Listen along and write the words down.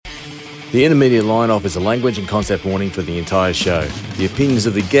The intermediate line offers a language and concept warning for the entire show. The opinions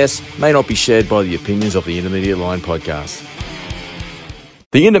of the guests may not be shared by the opinions of the Intermediate Line podcast.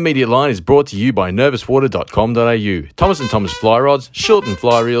 The Intermediate Line is brought to you by nervouswater.com.au, Thomas & Thomas fly rods, Shilton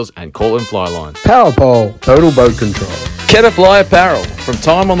fly reels and Cortland fly lines. Powerpole, total boat control. Kettafly apparel, from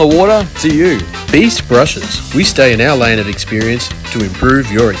time on the water to you. Beast brushes, we stay in our lane of experience to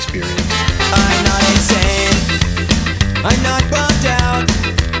improve your experience. I'm not insane, I'm not bummed out,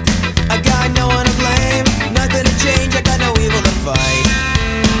 I got no one to blame, nothing to change, I got no evil to fight.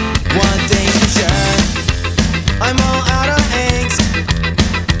 One thing for sure, I'm all out of angst.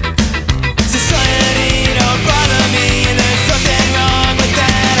 Society don't bother me, and there's something wrong with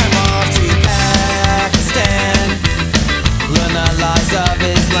that. I'm off to Pakistan, learn the laws of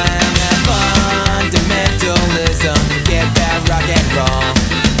Islam, have fundamentalism, get that rock and roll.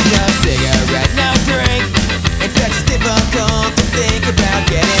 No cigarette, no drink, in fact it's difficult to think about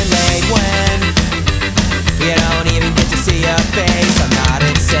getting laid when you don't even get to see your face. I'm not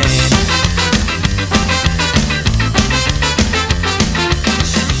insane.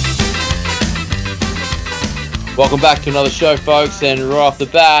 Welcome back to another show, folks, and right off the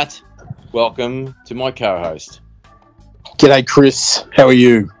bat, welcome to my co-host. G'day, Chris. How are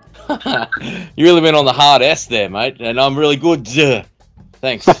you? You really went on the hard S there, mate, and I'm really good.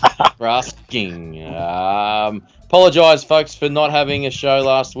 Thanks for asking. Apologise, folks, for not having a show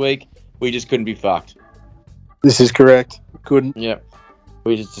last week. We just couldn't be fucked. This is correct. Couldn't. Yep.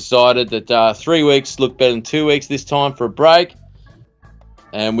 We just decided that 3 weeks looked better than 2 weeks this time for a break,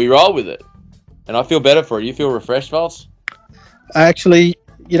 and we roll with it. And I feel better for it. You feel refreshed, Valls? Actually,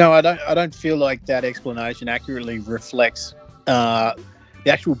 I don't feel like that explanation accurately reflects the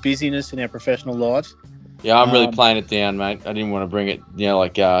actual busyness in our professional lives. Yeah, I'm really playing it down, mate. I didn't want to bring it,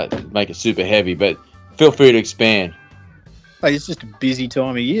 make it super heavy, but feel free to expand. Like, it's just a busy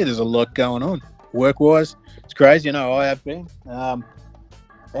time of year. There's a lot going on, work-wise. It's crazy. I have been. I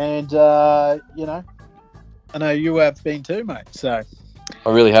know you have been too, mate. So I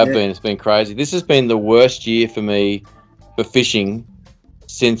really have been. It's been crazy. This has been the worst year for me for fishing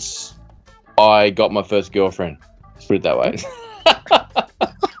since I got my first girlfriend. Let's put it that way.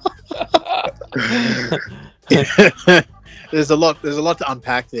 There's a lot to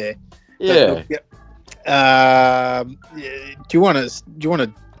unpack there. Yeah. Do you want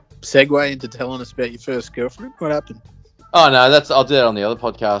to segue into telling us about your first girlfriend? What happened? Oh no, I'll do that on the other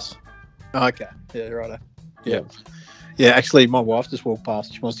podcast. Okay. Yeah, right. Yeah, actually, my wife just walked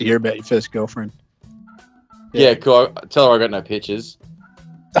past. She wants to hear about your first girlfriend. Yeah, cool. Tell her I got no pictures.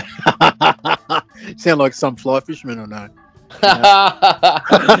 Sound like some fly fisherman or no?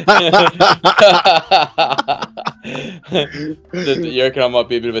 You reckon I might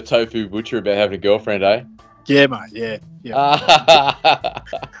be a bit of a tofu butcher about having a girlfriend, eh? Yeah, mate. Yeah.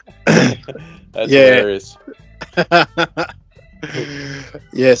 That's hilarious.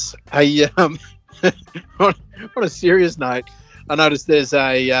 Yes. Hey, on a serious note, I noticed there's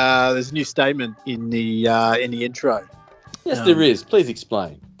a new statement in the intro. Yes, there is. Please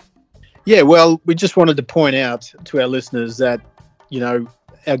explain. Yeah, well, we just wanted to point out to our listeners that,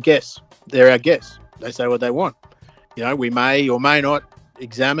 our guests, they're our guests. They say what they want. We may or may not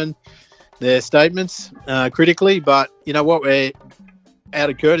examine their statements critically, but you know what? We're out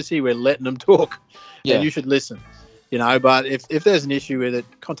of courtesy. We're letting them talk. Yeah. And you should listen. But if there's an issue with it,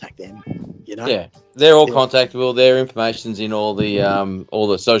 contact them. Yeah, they're all contactable. Their information's in all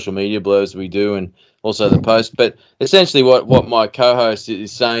the social media blurs we do, and also the post. But essentially, what my co-host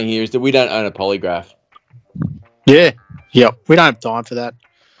is saying here is that we don't own a polygraph. Yeah, we don't have time for that.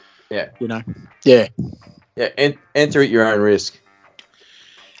 Yeah, Yeah. Yeah, enter at your own risk.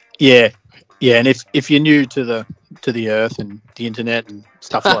 Yeah, and if you're new to the earth and the internet and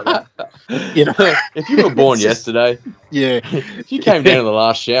stuff like that, if you were born yesterday, if you came down in the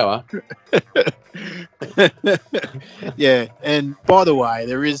last shower, yeah. And by the way,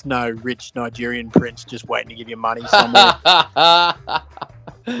 there is no rich Nigerian prince just waiting to give you money somewhere.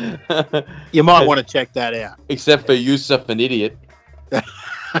 You might want to check that out. Except for Yusuf, an idiot.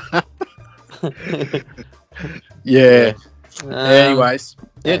 Yeah. Anyways,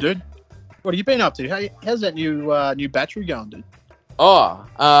 dude. What have you been up to? How's that new battery going, dude?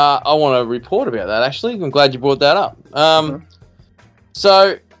 I want to report about that, actually. I'm glad you brought that up.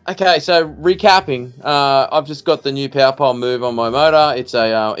 So recapping, I've just got the new power pole move on my motor. It's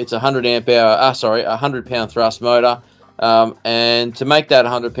a 100 pound thrust motor. And to make that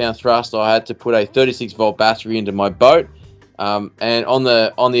 100 pound thrust, I had to put a 36 volt battery into my boat. And on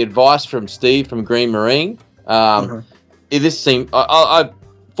the advice from Steve from Green Marine, this seemed I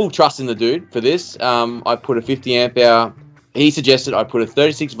full trust in the dude for this. I put a 50 amp hour he suggested I put a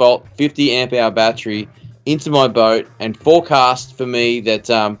 36 volt, 50 amp hour battery into my boat and forecast for me that,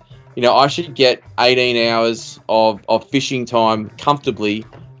 I should get 18 hours of fishing time comfortably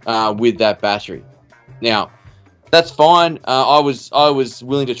with that battery. Now, that's fine. I was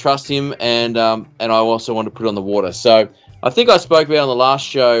willing to trust him, and I also wanted to put it on the water. So I think I spoke about on the last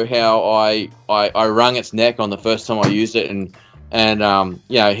show how I wrung its neck on the first time I used it, and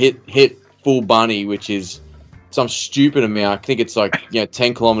hit full bunny, which is some stupid amount. I think it's like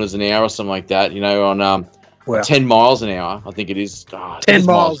 10 kilometers an hour or something like that. On 10 miles an hour. I think it is. 10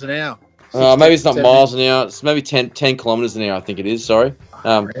 miles an hour. Maybe it's not miles an hour. It's maybe 10 kilometers an hour. I think it is. Sorry.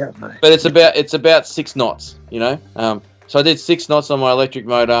 But it's about 6 knots. So I did 6 knots on my electric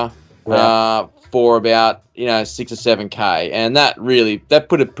motor for about 6 or 7K, and that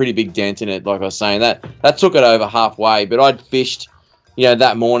put a pretty big dent in it. Like I was saying, that took it over halfway. But I'd fished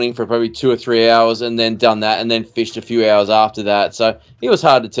that morning for probably 2 or 3 hours, and then done that, and then fished a few hours after that. So it was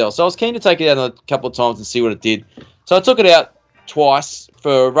hard to tell. So I was keen to take it out a couple of times and see what it did. So I took it out twice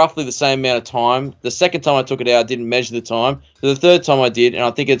for roughly the same amount of time. The second time I took it out, I didn't measure the time. The third time I did, and I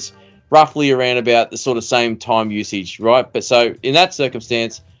think it's roughly around about the sort of same time usage, right? But so in that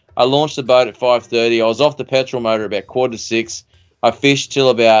circumstance, I launched the boat at 5:30. I was off the petrol motor about 5:45. I fished till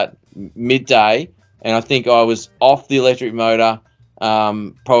about midday, and I think I was off the electric motor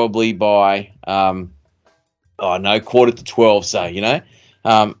probably by 11:45. Say,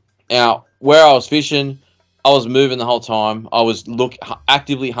 now where I was fishing, I was moving the whole time. I was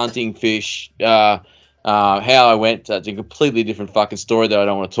actively hunting fish. How I went, it's a completely different fucking story that I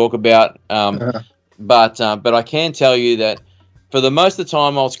don't want to talk about. But I can tell you that for the most of the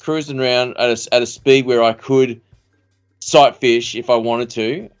time, I was cruising around at a speed where I could sight fish if I wanted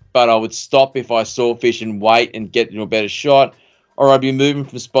to, but I would stop if I saw fish and wait and get a better shot, or I'd be moving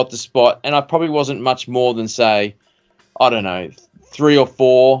from spot to spot, and I probably wasn't much more than, say, I don't know, 3 or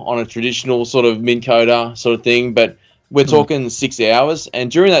 4 on a traditional sort of Minn Kota sort of thing, but we're talking 6 hours.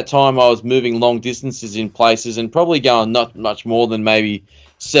 And during that time, I was moving long distances in places and probably going not much more than maybe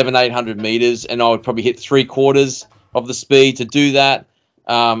 700-800 meters, and I would probably hit 3/4 of the speed to do that.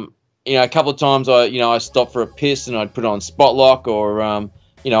 A couple of times I stopped for a piss and I'd put it on spot lock, or I'd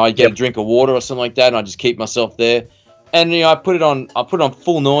get a drink of water or something like that, and I'd just keep myself there. And I put it on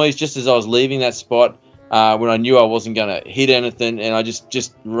full noise just as I was leaving that spot. When I knew I wasn't going to hit anything, and I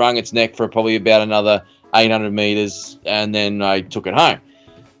just wrung its neck for probably about another 800 meters, and then I took it home.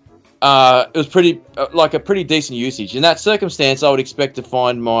 It was a pretty decent usage. In that circumstance, I would expect to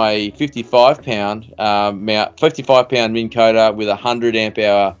find my 55 pound Minn Kota with 100 amp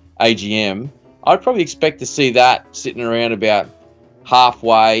hour AGM. I'd probably expect to see that sitting around about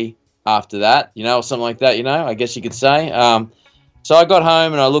halfway after that, or something like that, I guess you could say. So I got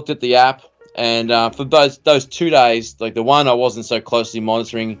home and I looked at the app. And for those 2 days, like the one I wasn't so closely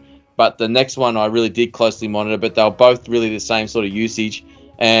monitoring, but the next one I really did closely monitor, but they were both really the same sort of usage,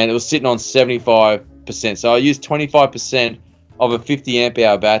 and it was sitting on 75%. So I used 25% of a 50 amp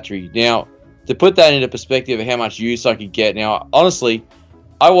hour battery. Now, to put that into perspective of how much use I could get, now, honestly,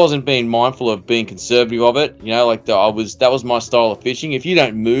 I wasn't being mindful of being conservative of it. That was my style of fishing. If you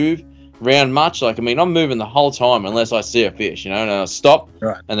don't move around much, I'm moving the whole time unless I see a fish, and I stop,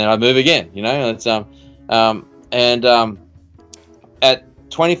 and then I move again, It's at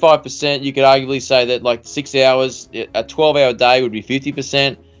 25%, you could arguably say that like 6 hours, a 12-hour day would be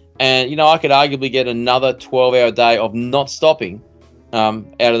 50%, and I could arguably get another 12-hour day of not stopping out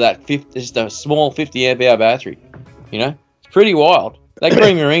of that just a small 50 amp hour battery. It's pretty wild. That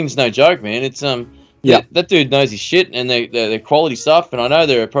green marine's no joke, man. It's that dude knows his shit, and they're quality stuff, and I know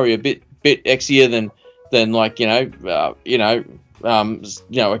they're probably a bit exier than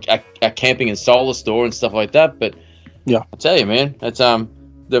a camping and solar store and stuff like that. But I tell you, man, it's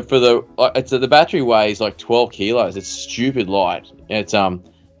the battery weighs like 12 kilos. It's stupid light.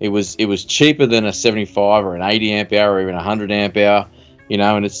 It was cheaper than a 75 or an 80 amp hour or even 100 amp hour,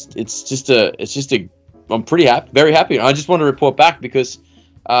 and it's just a I'm pretty happy, very happy. I just want to report back because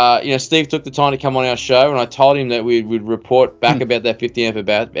Steve took the time to come on our show, and I told him that we'd report back about that 50 amp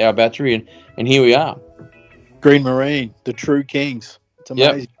hour battery, and here we are. Green Marine, the true kings. It's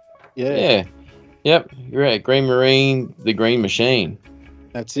amazing. Yep. Yep. You're right. Green Marine, the green machine.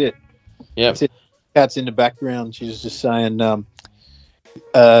 That's it. Yep. That's it. Cat's in the background. She was just saying,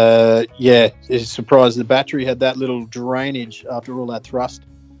 it's surprised the battery had that little drainage after all that thrust.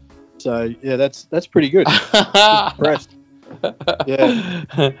 So yeah, that's pretty good. Impressed. Yeah.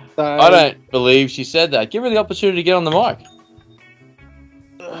 So, I don't believe she said that. Give her the opportunity to get on the mic.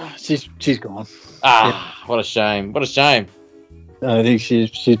 She's gone. What a shame. What a shame. I think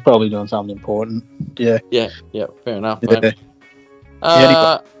she's probably doing something important. Yeah. Yeah. Fair enough, Yeah. mate.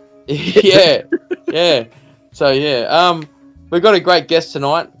 Yeah. So yeah, we've got a great guest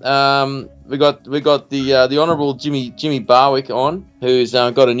tonight. We got the Honourable Jimmy Barwick on, who's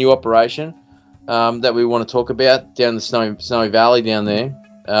got a new operation that we want to talk about down the Snowy Valley down there.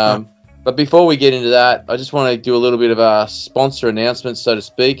 But before we get into that, I just want to do a little bit of a sponsor announcement, so to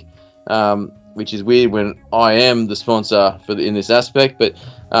speak, which is weird when I am the sponsor in this aspect. But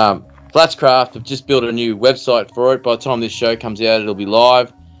Flatscraft have just built a new website for it. By the time this show comes out, it'll be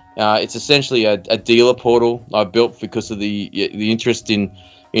live. It's essentially a dealer portal I built because of the interest in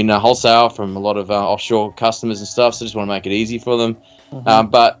wholesale from a lot of offshore customers and stuff. So I just want to make it easy for them.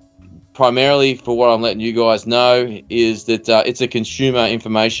 But primarily for what I'm letting you guys know is that it's a consumer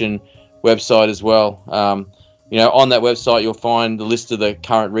information website as well. On that website, you'll find the list of the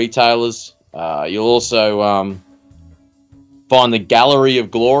current retailers. You'll also find the gallery of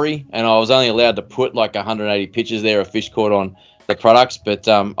glory. And I was only allowed to put like 180 pictures there of fish caught on the products, but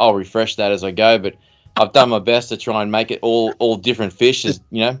I'll refresh that as I go. But I've done my best to try and make it all different fish, to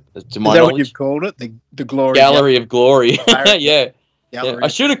my knowledge. Is that what you've called it? The glory gallery of glory. Yeah. Gallery. I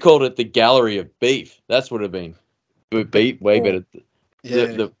should have called it the gallery of beef. That's would have been beef way better. Yeah.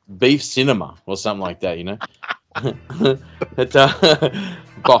 The beef cinema or something like that,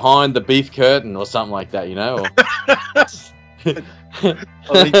 behind the beef curtain or something like that, Or,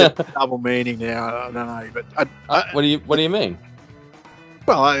 I think that's double meaning now. I don't know, but what do you mean?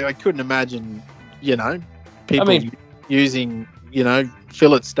 Well, I couldn't imagine, people using,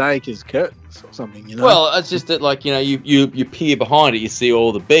 fillet steak as curtains or something, Well, it's just that, like, you peer behind it, you see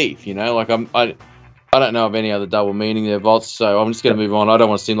all the beef, Like I don't know of any other double meaning there, Volts. So I'm just going to move on. I don't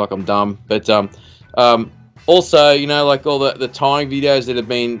want to seem like I'm dumb, but also, like all the tying videos that have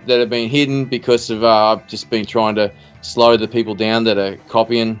been hidden because of I've just been trying to slow the people down that are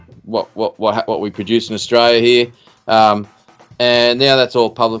copying what we produce in Australia here. And now that's all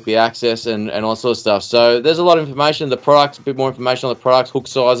publicly accessed and all sorts of stuff. So there's a lot of information, the products, a bit more information on the products, hook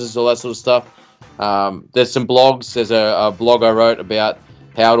sizes, all that sort of stuff. There's some blogs. There's a blog I wrote about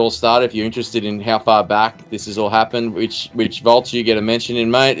how it all started. If you're interested in how far back this has all happened, which Volts you get a mention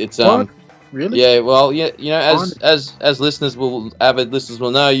in, mate. It's what? Really? Yeah, well, as avid listeners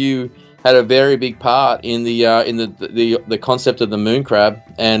will know, you had a very big part in the concept of the moon crab,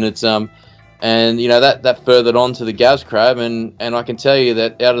 and it's that furthered on to the Gavs crab, and I can tell you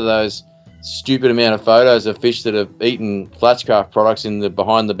that out of those stupid amount of photos of fish that have eaten Flatscraft products in the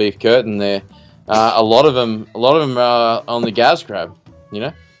behind the beef curtain there, a lot of them are on the Gavs crab,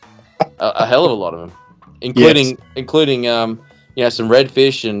 a hell of a lot of them, including some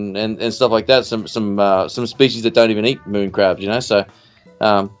redfish and stuff like that, some species that don't even eat moon crabs,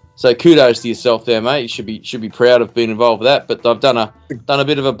 so kudos to yourself there, mate. You should be proud of being involved with that. But I've done a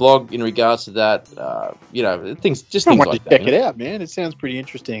bit of a blog in regards to that. Things like that. Check it out, man. It sounds pretty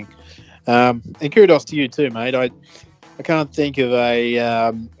interesting. And kudos to you too, mate. I can't think of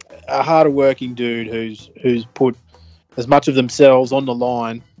a harder working dude who's put as much of themselves on the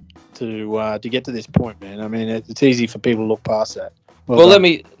line to get to this point, man. I mean, it's easy for people to look past that. Well, let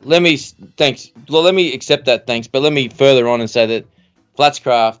me thanks. Well, let me accept that thanks, but let me further on and say that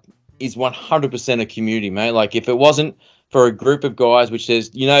Flatscraft is 100% a community, mate. Like, if it wasn't for a group of guys, which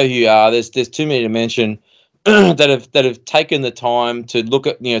there's, who you are, there's too many to mention, that have taken the time to look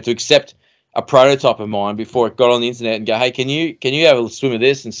at, to accept a prototype of mine before it got on the internet and go, hey, can you have a swim of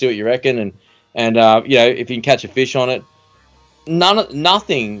this and see what you reckon, and if you can catch a fish on it.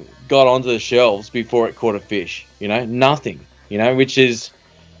 Nothing got onto the shelves before it caught a fish. Nothing. Which is,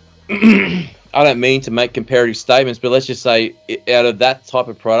 I don't mean to make comparative statements, but let's just say out of that type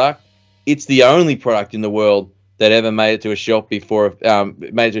of product, it's the only product in the world that ever made it to a shelf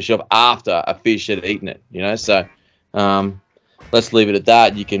after a fish had eaten it. So let's leave it at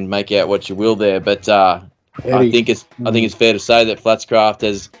that. You can make out what you will there, but I think it's fair to say that Flatscraft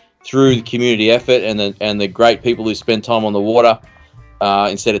has, through the community effort and the great people who spend time on the water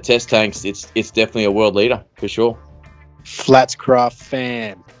instead of test tanks, it's definitely a world leader for sure. Flatscraft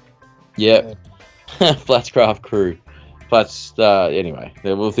fan. Yeah. Flatscraft crew. Anyway,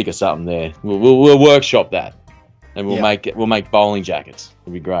 we'll think of something there. We'll workshop that, and we'll make bowling jackets.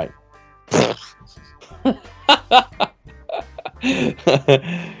 It'll be great.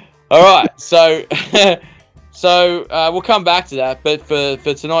 All right, so we'll come back to that. But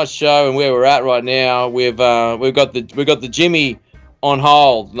for tonight's show and where we're at right now, we've got the Jimmy on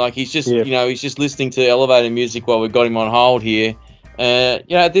hold. Like, he's just he's just listening to elevator music while we've got him on hold here.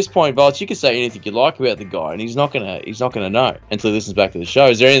 At this point, Volts, you can say anything you like about the guy, and he's not gonna know until he listens back to the show.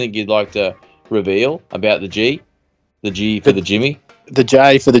 Is there anything you'd like to reveal about the G? The G for the Jimmy. The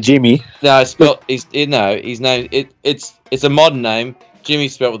J for the Jimmy. No, it's spelled. His name. It's a modern name.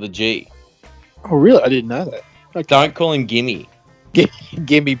 Jimmy's spelled with a G. Oh, really? I didn't know that. Okay. Don't call him Gimme.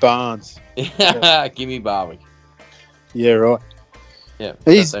 Gimme Barnes. Yeah. Gimme Barwick. Yeah, right. Yeah.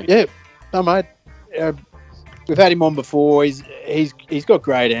 No, mate. We've had him on before. He's got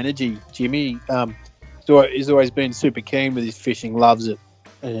great energy, Jimmy. He's always been super keen with his fishing. Loves it,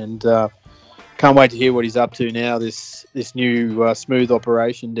 and can't wait to hear what he's up to now. This new smooth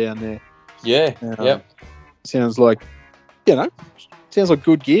operation down there. Yeah. Yep. Sounds like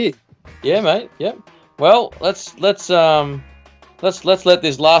good gear. Yeah, mate. Yep. Well, let's let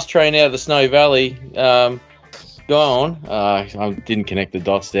this last train out of the Snowy Valley go on. I didn't connect the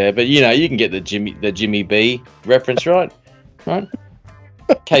dots there, but you can get the Jimmy B reference, right? Right?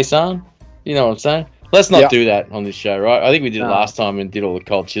 Kaysan, you know what I'm saying? Let's not do that on this show, right? I think we did it last time and did all the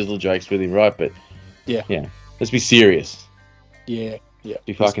cold chisel jokes with him, right? But yeah, let's be serious. Yeah.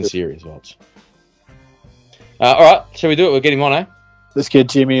 Be fucking serious, Waltz. All right, shall we do it? We'll get him on, eh? Let's get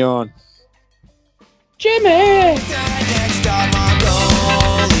Jimmy on. Jimmy! Next stop,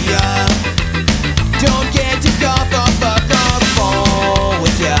 Mongolia. Don't get too caught up on the phone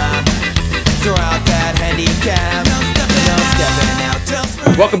with ya. Throw out that handicap. No stepping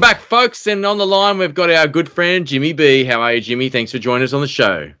out. Welcome back, folks. And on the line, we've got our good friend, Jimmy B. How are you, Jimmy? Thanks for joining us on the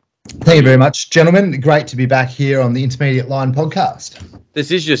show. Thank you very much, gentlemen. Great to be back here on the Intermediate Line podcast. This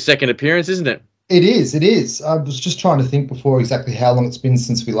is your second appearance, isn't it? It is. I was just trying to think before exactly how long it's been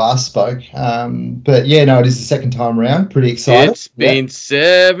since we last spoke. But yeah, no, it is the second time around. Pretty excited. It's been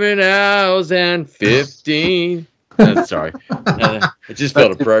 7 hours and 15. Sorry. It just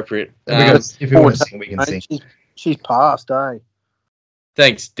felt appropriate. If we want to sing, we can sing. She's passed, eh?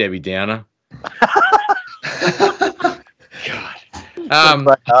 Thanks, Debbie Downer. God.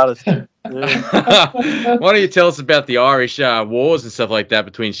 Artist. Why don't you tell us about the Irish wars and stuff like that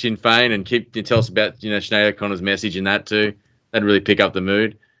between Sinn Féin, and tell us about Sinead O'Connor's message and that too? That'd really pick up the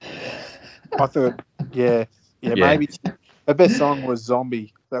mood. I thought, maybe her best song was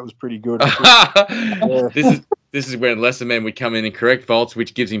 "Zombie." That was pretty good. This is where Lesser Man would come in and correct Volts,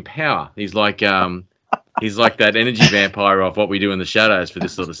 which gives him power. He's like that energy vampire of What We Do in the Shadows for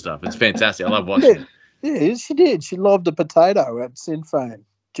this sort of stuff. It's fantastic. I love watching it. Yeah, she did. She loved the potato at Sinn Féin.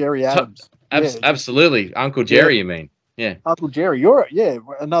 Jerry Adams. Absolutely. Uncle Jerry, you mean? Yeah. Uncle Jerry.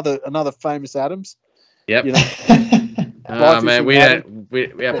 Another famous Adams. Yep. Man, our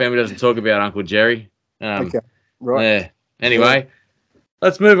family doesn't talk about Uncle Jerry. Okay. Right. Yeah. Anyway,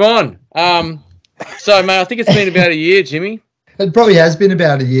 let's move on. So, mate, I think it's been about a year, Jimmy. It probably has been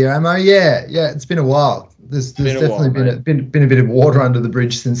about a year, Amo. Yeah, it's been a while. There's definitely been a bit of water under the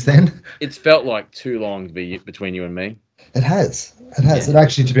bridge since then. It's felt like too long to be between you and me. It has. Yeah. It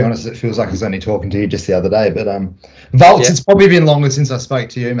actually, to be honest, it feels like I was only talking to you just the other day. But Volts, it's probably been longer since I spoke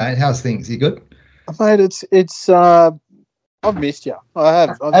to you, mate. How's things? You good? Mate, it's I've missed you. I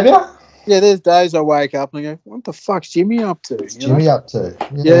have. Have you? Yeah, there's days I wake up and I go, "What the fuck's Jimmy up to?" What's Jimmy up to?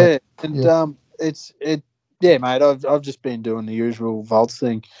 Yeah, and yeah, mate. I've just been doing the usual Volts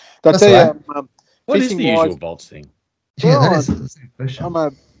thing. But I tell you, what is the usual Volts thing? Yeah, that is a question. I'm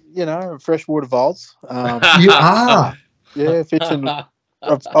a freshwater Volts. You are. Yeah, fishing.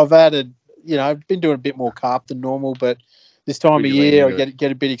 I've added. I've been doing a bit more carp than normal, but this time of year I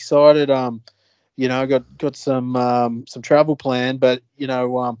get a bit excited. I got some travel planned, but I'm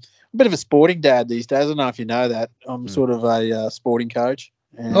a bit of a sporting dad these days. I don't know if you know that. I'm sort of a sporting coach.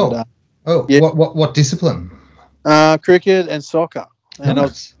 And, what discipline? Cricket and soccer. And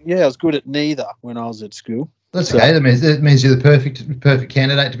nice. I was good at neither when I was at school. That's okay. That means you're the perfect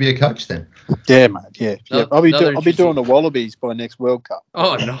candidate to be a coach then. Yeah, mate. Yeah. I'll be doing the Wallabies by next World Cup.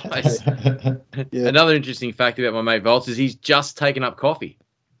 Oh, nice. Yeah. Another interesting fact about my mate Volts is he's just taken up coffee.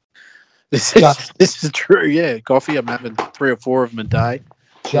 This is true. Yeah, coffee. I'm having 3 or 4 of them a day.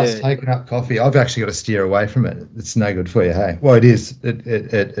 Just taking up coffee. I've actually got to steer away from it. It's no good for you, hey? Well, it is.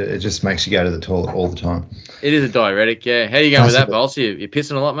 It just makes you go to the toilet all the time. It is a diuretic, yeah. How are you going with that, Volts? You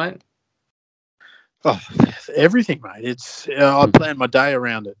pissing a lot, mate? Oh, everything, mate. It's I plan my day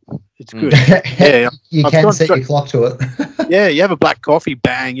around it. It's good. Yeah, you can set your clock to it. Yeah, you have a black coffee,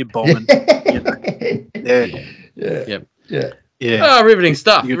 bang, you're bombing. Yeah. Oh, riveting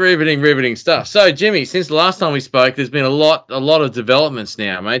stuff. Riveting stuff. So, Jimmy, since the last time we spoke, there's been a lot of developments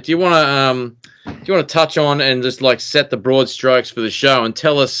now, mate. Do you want to touch on and just like set the broad strokes for the show and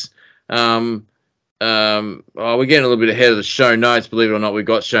tell us? We're getting a little bit ahead of the show notes. Believe it or not, we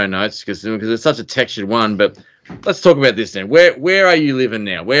got show notes because it's such a textured one. But let's talk about this then. Where are you living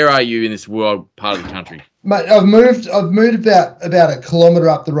now? Where are you in this world part of the country? Mate, I've moved about a kilometre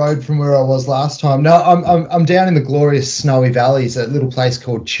up the road from where I was last time. No, I'm down in the glorious Snowy Valleys, a little place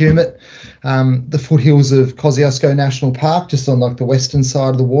called Tumut, the foothills of Kosciuszko National Park, just on like the western side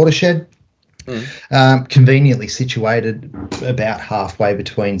of the watershed. Conveniently situated about halfway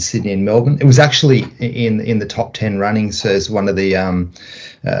between Sydney and Melbourne. It was actually in the top 10 runnings as one of the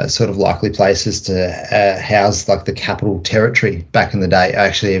sort of likely places to house like the capital territory back in the day. I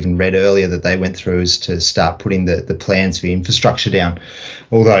actually even read earlier that they went through as to start putting the plans for infrastructure down,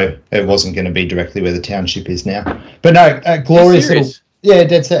 although it wasn't going to be directly where the township is now. But no, glorious little, yeah,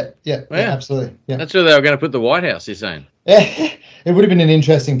 dead set. Yeah, yeah, absolutely. Yeah. That's where they were going to put the White House, you're saying? Yeah. It would have been an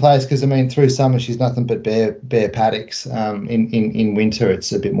interesting place because, I mean, through summer she's nothing but bare paddocks. In winter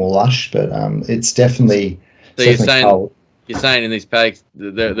it's a bit more lush, but it's definitely, so definitely cold. You're saying in these paddocks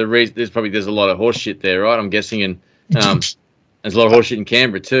the reason there's a lot of horse shit there, right? I'm guessing, and there's a lot of horse shit in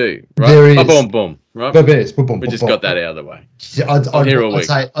Canberra too, right? There is. Boom, right? There is. We just got that out of the way.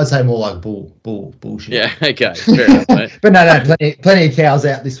 I'd say more like bullshit. Yeah, okay, fair enough, mate. But no, plenty of cows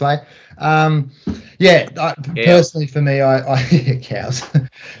out this way. Personally for me, cows.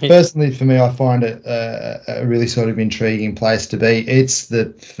 Personally for me, I find it a really sort of intriguing place to be. It's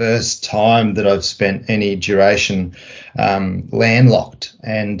the first time that I've spent any duration landlocked,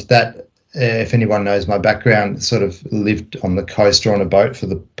 and that, if anyone knows my background, sort of lived on the coast or on a boat for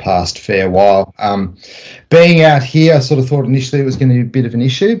the past fair while. Being out here, I sort of thought initially it was going to be a bit of an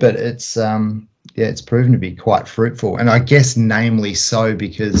issue, but it's proven to be quite fruitful, and I guess namely so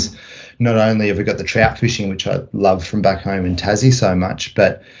because not only have we got the trout fishing, which I love from back home in Tassie so much,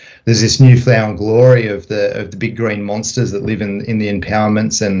 but there's this newfound glory of the big green monsters that live in the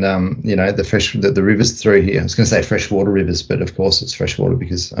impoundments and the rivers through here. I was going to say freshwater rivers, but of course it's freshwater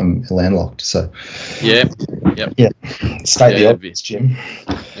because I'm landlocked. So yeah, state the obvious, Jim.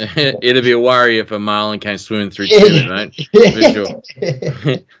 It'd be a worry if a marlin came swimming through Tumut, mate.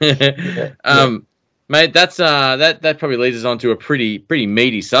 For sure. Mate, that's that probably leads us on to a pretty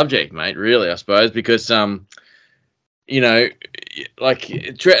meaty subject, mate. Really, I suppose, because like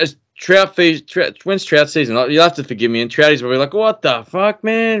trout fish. When's trout season? You'll have to forgive me. And trouties will be like, "What the fuck,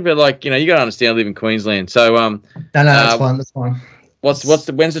 man?" But like, you got to understand, I live in Queensland, so no, that's fine. That's fine.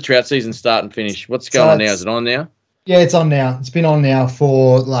 When's the trout season start and finish? What's going on now? Is it on now? Yeah, it's on now. It's been on now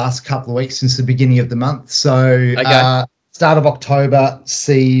for the last couple of weeks since the beginning of the month. So. Okay. Start of October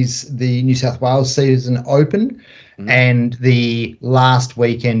sees the New South Wales season open, and the last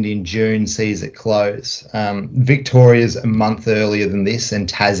weekend in June sees it close. Victoria's a month earlier than this, and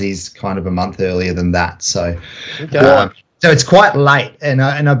Tassie's kind of a month earlier than that. So, so it's quite late, and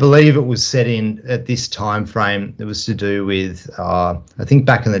I believe it was set in at this time frame. It was to do with, I think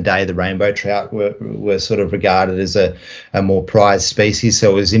back in the day, the rainbow trout were sort of regarded as a more prized species.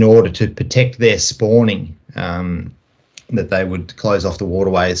 So it was in order to protect their spawning. That they would close off the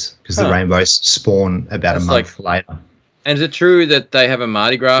waterways because the rainbows spawn about a month later. And is it true that they have a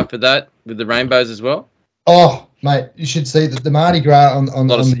Mardi Gras for that with the rainbows as well? Oh, mate, you should see that the Mardi Gras on a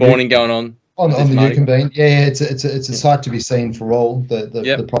lot of spawning going on the Yukon Bean. Yeah, it's a sight to be seen for all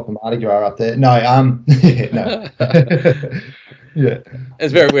the proper Mardi Gras up there. No, no, yeah,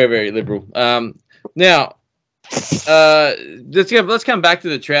 it's very very liberal. Now. Let's come back to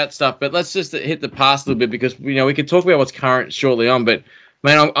the trout stuff, but let's just hit the past a little bit because we could talk about what's current shortly on. But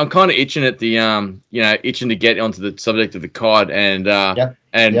man, I'm kind of itching at the itching to get onto the subject of the cod and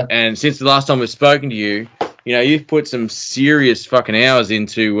since the last time we've spoken to you, you've put some serious fucking hours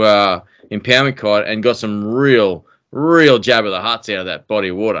into impoundment cod and got some real jab of the huts out of that body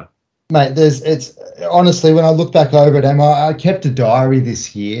of water. Mate, it's honestly, when I look back over it, I kept a diary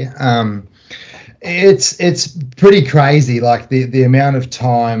this year. It's pretty crazy, like the amount of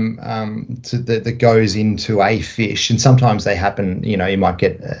time that goes into a fish, and sometimes they happen. You might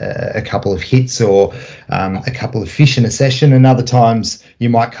get a couple of hits or a couple of fish in a session, and other times you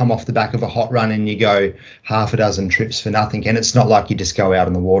might come off the back of a hot run and you go half a dozen trips for nothing. And it's not like you just go out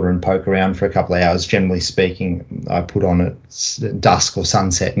in the water and poke around for a couple of hours. Generally speaking, I put on at dusk or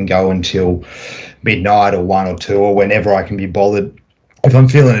sunset and go until midnight or 1 or 2 or whenever I can be bothered. If I'm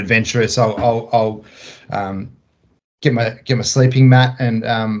feeling adventurous, I'll get my sleeping mat and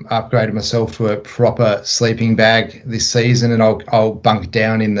upgrade myself to a proper sleeping bag this season, and I'll bunk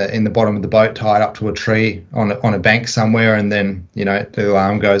down in the bottom of the boat, tied up to a tree on a bank somewhere, and then the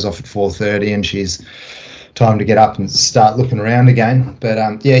alarm goes off at 4:30, and she's time to get up and start looking around again. But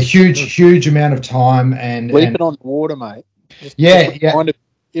huge amount of time and sleeping on the water, mate.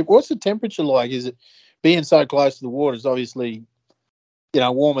 What's the temperature like? Is it being so close to the water? Is obviously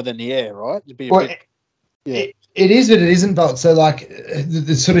warmer than the air, right? It is, but it isn't. But so, like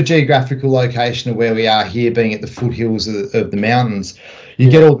the sort of geographical location of where we are here, being at the foothills of the mountains, you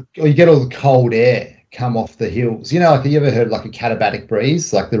get all the cold air come off the hills. You know, like, have you ever heard like a katabatic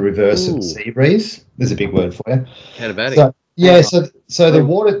breeze, like the reverse of the sea breeze? There's a big word for you. Katabatic. So, yeah, so the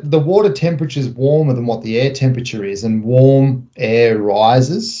water temperature is warmer than what the air temperature is, and warm air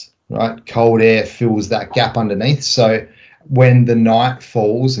rises, right? Cold air fills that gap underneath. So when the night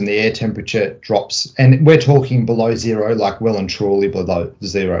falls and the air temperature drops, and we're talking below zero, like well and truly below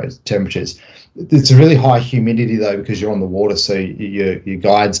zero temperatures. It's a really high humidity though, because you're on the water, so your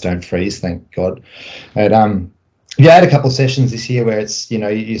guides don't freeze, thank God. And I had a couple of sessions this year where it's, you know,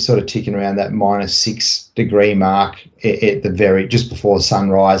 you're sort of ticking around that -6 degree mark at the very just before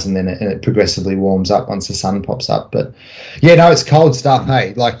sunrise, and then it progressively warms up once the sun pops up. But yeah, no, it's cold stuff.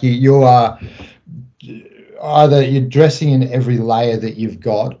 Hey, like you are either you're dressing in every layer that you've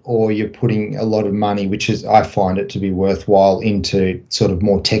got, or you're putting a lot of money, which is, I find it to be worthwhile, into sort of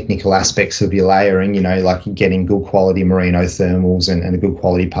more technical aspects of your layering, you know, like getting good quality merino thermals and a good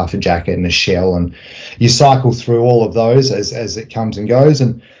quality puffer jacket and a shell, and you cycle through all of those as it comes and goes.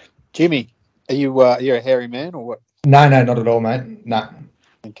 And Jimmy, are you you're a hairy man or what? no, not at all, mate. No.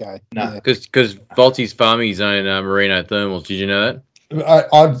 Okay. No. Because Volty's farming his own merino thermals. Did you know that?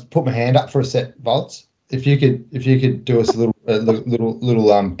 I'd put my hand up for a set, Volts. If you could do us a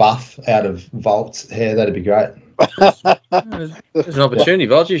little buff out of Volt's hair, that'd be great. There's an opportunity,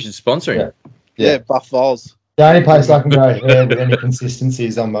 Volty. You should sponsor him. Yeah, buff vols. The only place I can go hair with any consistency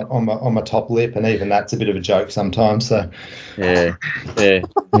is on my top lip, and even that's a bit of a joke sometimes. So yeah.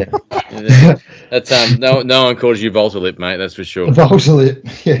 That's no one calls you Volta lip, mate. That's for sure. Volta lip,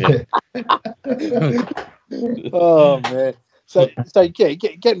 yeah. Oh man. So yeah,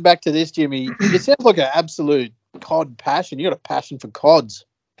 getting back to this, Jimmy, it sounds like an absolute cod passion. You got a passion for cods,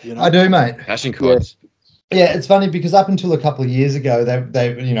 you know? I do, mate. Passion cods. Yeah, it's funny because up until a couple of years ago,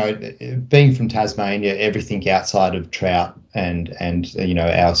 they you know, being from Tasmania, everything outside of trout and you know,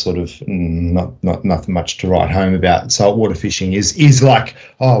 our sort of nothing much to write home about saltwater fishing is like,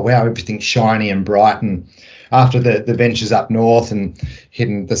 oh wow, everything's shiny and bright. And after the ventures up north and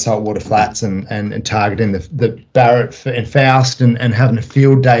hitting the saltwater flats and targeting the Barwick and Faust and having a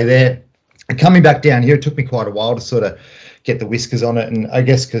field day there, and coming back down here, it took me quite a while to sort of get the whiskers on it. And I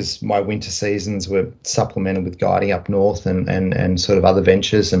guess because my winter seasons were supplemented with guiding up north and sort of other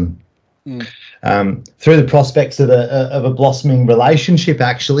ventures, and through the prospects of a blossoming relationship,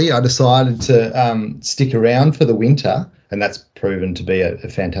 actually, I decided to stick around for the winter, and that's proven to be a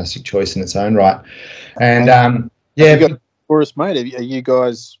fantastic choice in its own right. And yeah, for us, mate, are you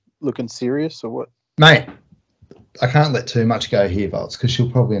guys looking serious or what? Mate, I can't let too much go here, Volts, because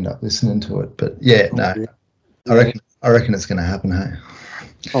she'll probably end up listening to it. But yeah, no, I reckon it's going to happen. Hey.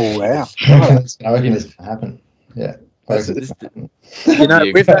 Oh wow! I reckon it's going to happen. Yeah. You know,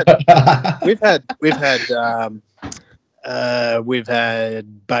 we've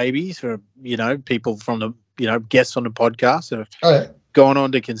had babies for, you know, people from the, you know, guests on the podcast have gone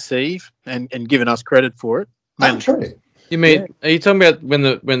on to conceive and given us credit for it. That's true. You mean, are you talking about when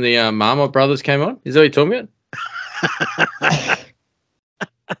the Marmot brothers came on? Is that what you're talking about?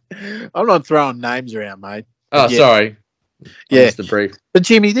 I'm not throwing names around, mate. Oh, yeah. Sorry. Yeah. Just a brief. But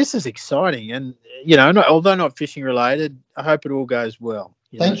Jimmy, this is exciting, and you know, although not fishing related, I hope it all goes well.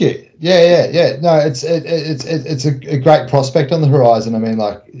 Thank you. Yeah. No, it's a great prospect on the horizon. I mean,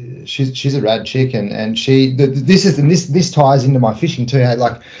 like, she's a rad chick, and this ties into my fishing too.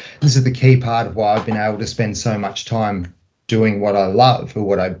 Like, this is the key part of why I've been able to spend so much time doing what I love, or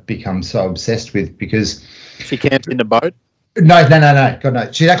what I've become so obsessed with, because she camped in the boat. No. God,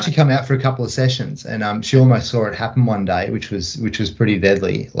 no. She'd actually come out for a couple of sessions, and she almost saw it happen one day, which was pretty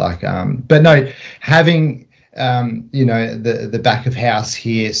deadly. Like, but no, having you know, the back of house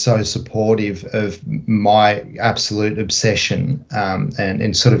here so supportive of my absolute obsession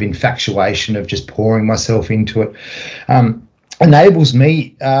and sort of infatuation of just pouring myself into it enables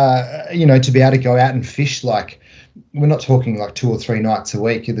me, you know, to be able to go out and fish. Like, we're not talking like 2 or 3 nights a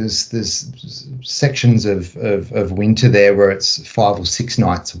week. There's sections of winter there where it's 5 or 6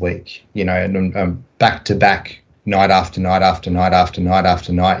 nights a week, you know, and back to back, night after night after night after night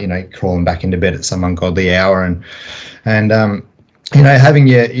after night, you know, crawling back into bed at some ungodly hour, and you know, having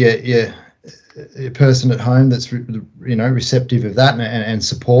your person at home that's you know, receptive of that and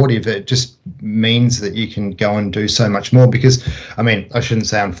supportive, it just means that you can go and do so much more. Because I mean, I shouldn't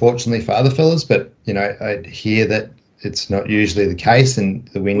say unfortunately for other fellas, but you know, I hear that it's not usually the case, and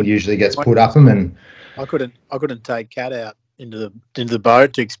the wind usually gets put up them. And I couldn't take Cat out into the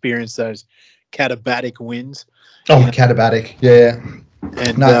boat to experience those catabatic winds. Oh, catabatic, yeah.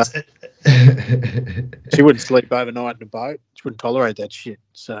 And no, She wouldn't sleep overnight in a boat. She wouldn't tolerate that shit.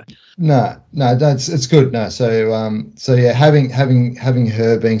 So No, it's good. No, so yeah, having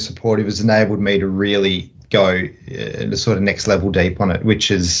her being supportive has enabled me to really go the sort of next level deep on it, which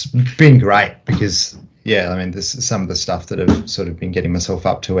has been great because yeah, I mean, this some of the stuff that I've sort of been getting myself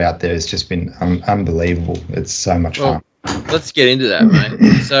up to out there has just been unbelievable. It's so much fun. Let's get into that,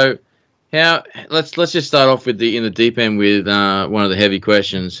 mate. So, let's just start off with in the deep end with one of the heavy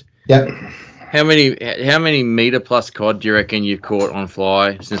questions. Yep. How many meter plus cod do you reckon you've caught on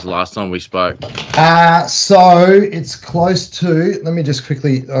fly since the last time we spoke? So it's close to. Let me just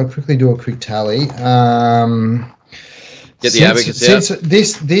I'll quickly do a quick tally. Get the abacus out.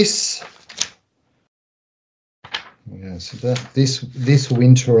 Since this. Yeah, so this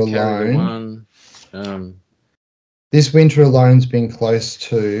winter alone. This winter alone's been close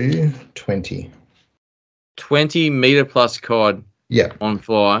to 20. 20 meter plus cod. Yeah. On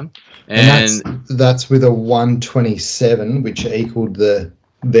fly. And that's with a 127, which equaled the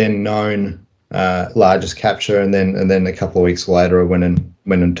then known largest capture, and then a couple of weeks later I went and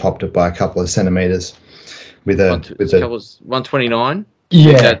topped it by a couple of centimeters with a 129.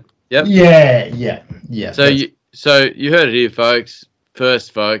 Yeah. Yep. Yeah. So you heard it here, folks.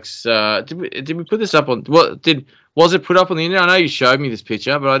 First, folks. Did we put this up on? Was it put up on the internet? I know you showed me this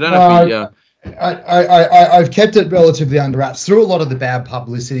picture, but I don't know if I've kept it relatively under wraps through a lot of the bad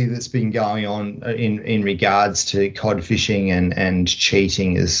publicity that's been going on in regards to cod fishing and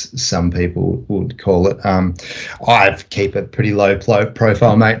cheating, as some people would call it. I keep a pretty low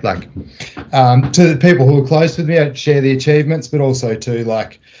profile, mate. Like to the people who are close with me, I share the achievements, but also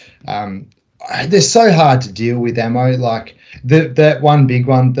to they're so hard to deal with, Ammo. Like that one big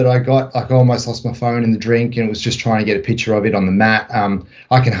one that I got, like I almost lost my phone in the drink, and it was just trying to get a picture of it on the mat.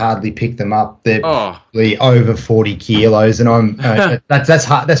 I can hardly pick them up. They're probably over 40 kilos, and I'm that's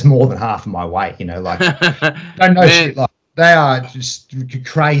hard. That's more than half of my weight. You know, like don't know shit. Like they are just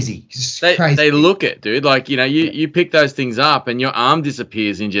crazy. Crazy. They look it, dude. Like you pick those things up, and your arm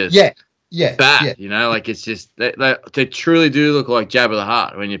disappears in just bad. You know, like it's just they truly do look like Jabba the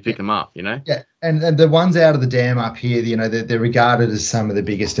Hutt when you pick them up. You know. Yeah. And the ones out of the dam up here, you know, they're regarded as some of the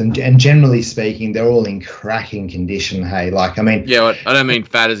biggest, and generally speaking, they're all in cracking condition. Hey, like I mean, I don't mean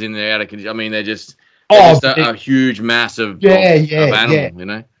fat as in they're out of condition. I mean they're just a huge mass of animal. You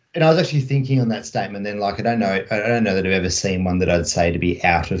know. And I was actually thinking on that statement. Then, like, I don't know that I've ever seen one that I'd say to be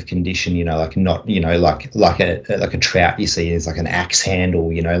out of condition. You know, like not, you know, like a trout you see is like an axe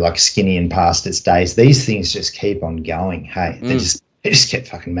handle. You know, like skinny and past its days. These things just keep on going. Hey, they just get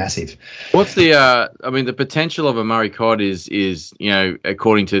fucking massive. What's the potential of a Murray cod is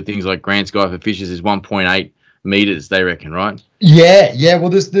according to things like Grant's Guide for Fishes is 1.8 meters, they reckon, right? Yeah. Well,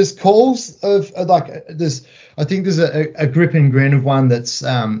 there's calls of I think there's a grip and grin of one that's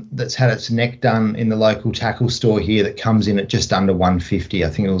had its neck done in the local tackle store here that comes in at just under 150. I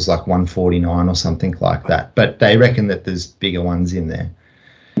think it was like 149 or something like that. But they reckon that there's bigger ones in there.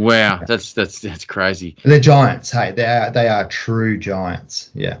 Wow, that's crazy. They're giants. Hey, they are true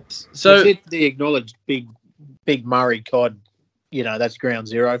giants. Yeah. So is it the acknowledged big Murray cod? You know, that's ground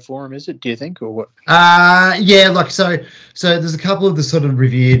zero for them, is it? Do you think, or what? Yeah. Like so there's a couple of the sort of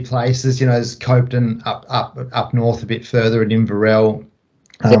revered places. You know, there's Copeton up north a bit further at Inverell.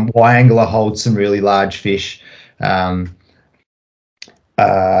 Wyangler holds some really large fish. Blowering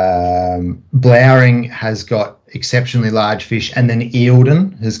has got exceptionally large fish, and then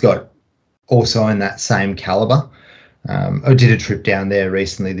Eildon has got also in that same caliber. I did a trip down there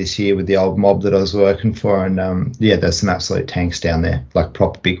recently this year with the old mob that I was working for, and there's some absolute tanks down there, like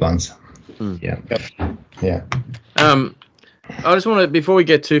proper big ones. Yeah. I just want to, before we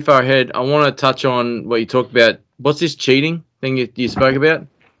get too far ahead, I want to touch on what you talked about. What's this cheating thing you spoke about?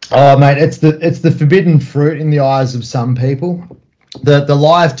 Oh, mate, it's the forbidden fruit in the eyes of some people. The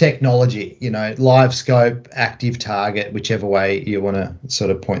live technology, you know, live scope, active target, whichever way you want to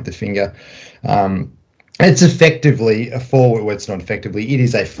sort of point the finger. It's effectively it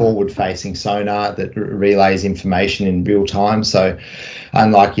is a forward-facing sonar that relays information in real time. So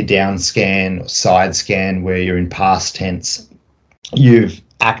unlike your down scan or side scan where you're in past tense, there's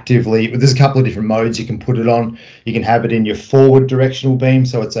a couple of different modes you can put it on. You can have it in your forward directional beam,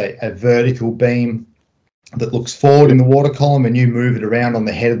 so it's a vertical beam that looks forward in the water column, and you move it around on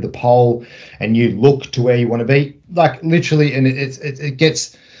the head of the pole and you look to where you want to be, like literally, and it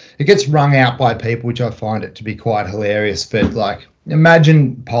gets wrung out by people, which I find it to be quite hilarious. But like,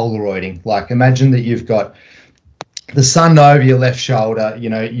 imagine Polaroiding. Like, imagine that you've got the sun over your left shoulder,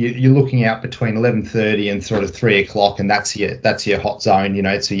 you're looking out between 11:30 and sort of 3 o'clock, and that's your hot zone.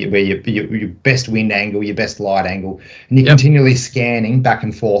 It's where your best wind angle, your best light angle, and you're continually scanning back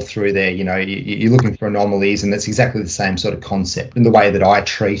and forth through there. You're looking for anomalies, and that's exactly the same sort of concept. And the way that I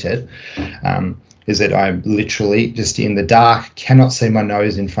treat it is that I'm literally just in the dark, cannot see my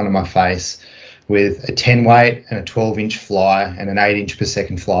nose in front of my face, with a 10 weight and a 12-inch fly and an 8-inch per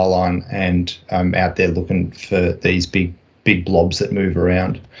second fly line, and I'm out there looking for these big blobs that move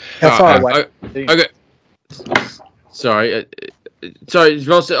around. How far away? Okay. Sorry,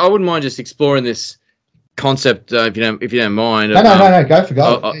 Ross, I wouldn't mind just exploring this concept if you don't mind. No, go for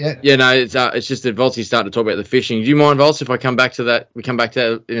it. It's just that Voltzy's starting to talk about the fishing. Do you mind, Voltz, if I come back to that? We come back to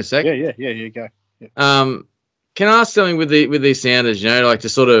that in a sec. Yeah, go. Yeah. Can I ask something with these sounders? Like to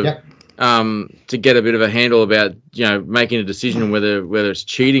sort of. Yep. To get a bit of a handle about, making a decision on whether it's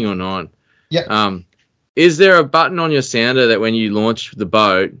cheating or not. Yeah. Is there a button on your sounder that when you launch the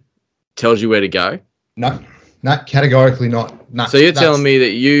boat tells you where to go? No, categorically not. No. So you're telling me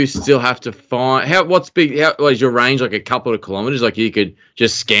that you still have to find is your range like a couple of kilometers? Like you could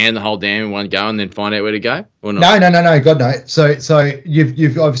just scan the whole dam in one go and then find out where to go, or not? No, God no. So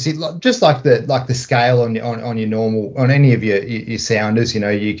you've obviously, just like the scale on your normal, on any of your sounders,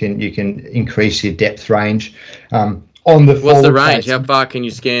 you can increase your depth range. What's the range? How far can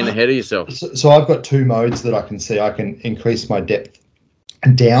you scan ahead of yourself? So I've got two modes that I can see. I can increase my depth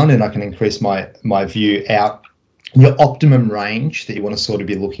down, and I can increase my view out. Your optimum range that you want to sort of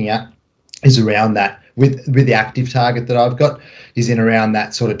be looking at is around that, with the active target that I've got, is in around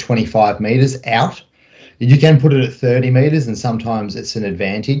that sort of 25 meters out. You can put it at 30 meters, and sometimes it's an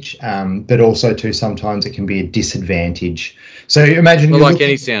advantage, but also too sometimes it can be a disadvantage. So imagine, like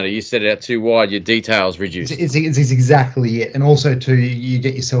any sounder, you set it out too wide, your details reduce. It's exactly it, and also too, you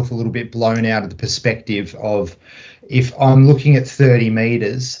get yourself a little bit blown out of the perspective of, if I'm looking at 30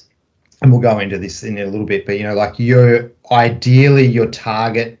 meters, and we'll go into this in a little bit, but ideally your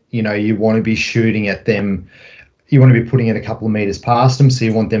target, you want to be shooting at them. You want to be putting it a couple of meters past them, so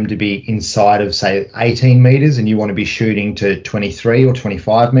you want them to be inside of, say, 18 meters, and you want to be shooting to 23 or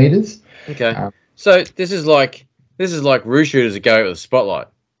 25 meters. Okay. So this is like roo shooters that go with a spotlight.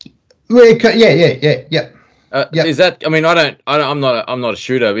 Yeah. Is that? I mean, I'm not a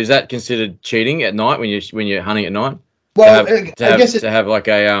shooter. Is that considered cheating at night when you're hunting at night? Well, to have like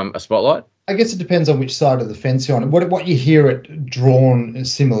a spotlight. I guess it depends on which side of the fence you're on. What you hear it drawn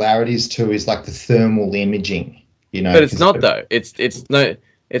similarities to is like the thermal imaging, But it's not though. It's not.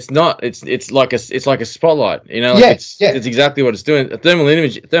 It's like a spotlight. It's exactly what it's doing. Thermal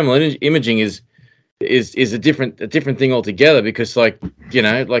imaging is a different thing altogether, because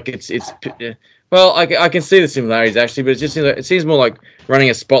well, I can see the similarities actually, but it seems more like running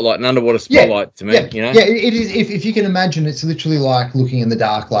a spotlight, an underwater spotlight to me. Yeah, it is. If you can imagine, it's literally like looking in the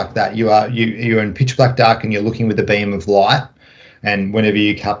dark like that. You're in pitch black dark, and you're looking with a beam of light, and whenever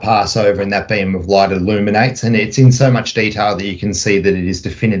you pass over, and that beam of light illuminates, and it's in so much detail that you can see that it is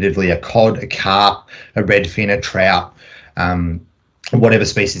definitively a cod, a carp, a redfin, a trout. Whatever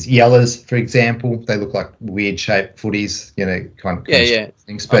species, yellers, for example, they look like weird shaped footies, kind of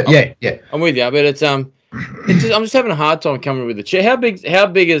things. But I'm with you. But I'm just having a hard time coming with the cheat. How big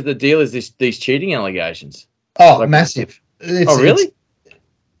is the deal? Is these cheating allegations? Oh, massive! Really?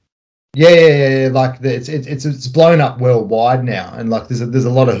 Yeah. Like it's blown up worldwide now, and like there's a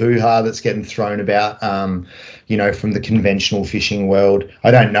lot of hoo-ha that's getting thrown about, from the conventional fishing world.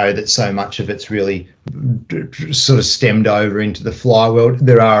 I don't know that so much of it's really sort of stemmed over into the fly world.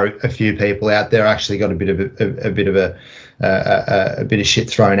 There are a few people out there actually got a bit of shit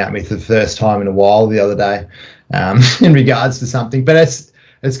thrown at me for the first time in a while the other day, in regards to something. But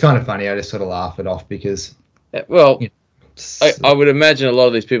it's kind of funny. I just sort of laugh it off because, well, I would imagine a lot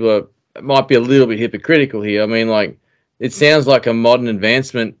of these people might be a little bit hypocritical here. I mean, like, it sounds like a modern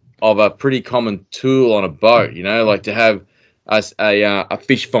advancement of a pretty common tool on a boat, like to have a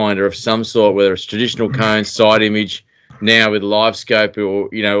fish finder of some sort, whether it's traditional cone, side image, now with live scope,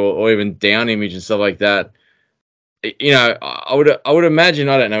 or even down image and stuff like that. I would imagine,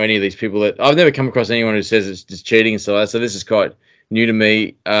 I don't know any of these people, that I've never come across anyone who says it's just cheating and stuff like that, so this is quite new to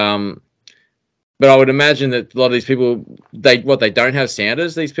me. But I would imagine that a lot of these people, they don't have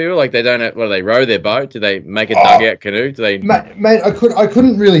sounders. These people, like, they don't have. What do they row their boat? Do they make a dugout canoe? Do they? Mate, I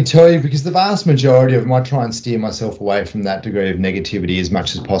couldn't really tell you, because the vast majority of them, I try and steer myself away from that degree of negativity as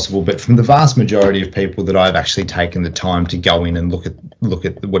much as possible. But from the vast majority of people that I've actually taken the time to go in and look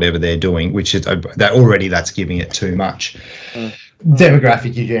at whatever they're doing, which is that's giving it too much.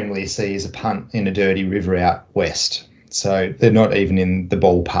 Demographic you generally see is a punt in a dirty river out west. So they're not even in the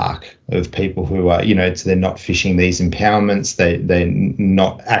ballpark of people who are, they're not fishing these impoundments. They're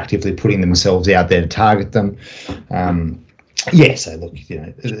not actively putting themselves out there to target them. So look,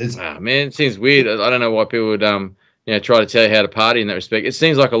 it's... man, it seems weird. I don't know why people would, try to tell you how to party in that respect. It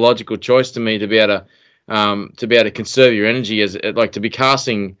seems like a logical choice to me to be able to conserve your energy as like to be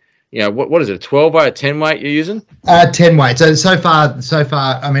casting. What is it? A 12 weight, a 10 weight you're using? 10 weight. So far.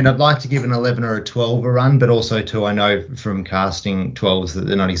 I mean, I'd like to give an 11 or a 12 a run, but also too, I know from casting 12s that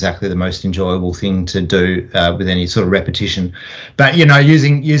they're not exactly the most enjoyable thing to do with any sort of repetition. But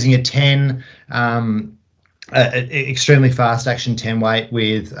using a 10. Extremely fast action 10 weight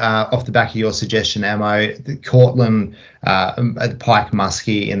with off the back of your suggestion ammo, the Cortland Pike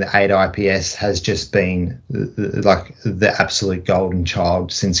Muskie and the 8 IPS has just been the absolute golden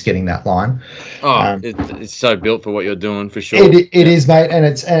child since getting that line. It's so built for what you're doing for sure. It is, mate, and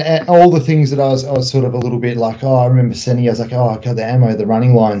it's and all the things that I was sort of a little bit like, I remember sending you, I was like, I got the ammo, the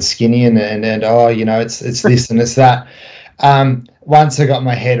running line's skinny and it's this and it's that. Once I got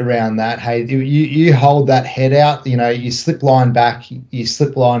my head around that, hey, you hold that head out, you slip line back, you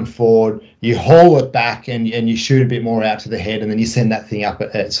slip line forward, you haul it back and you shoot a bit more out to the head, and then you send that thing up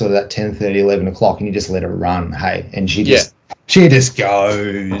at sort of that 10:30, 11 o'clock and you just let it run, hey, and she just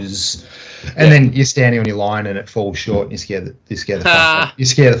goes. And then you're standing on your line and it falls short and you scare the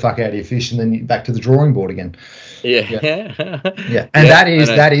fuck out of your fish, and then you're back to the drawing board again. Yeah. And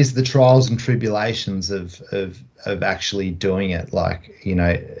that is the trials and tribulations of actually doing it. Like,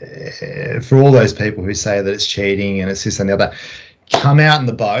 for all those people who say that it's cheating and it's this and the other, come out in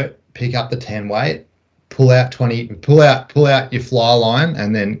the boat, pick up the 10 weight, pull out your fly line,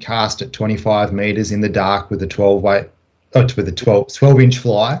 and then cast at 25 meters in the dark with a 12 weight, with a 12-inch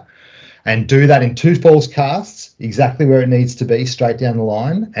fly. And do that in 2 false casts, exactly where it needs to be, straight down the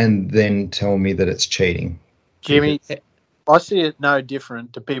line, and then tell me that it's cheating. Jimmy, I see it no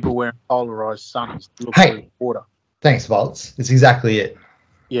different to people wearing polarised sunnies to look through water. Thanks, Volts. It's exactly it.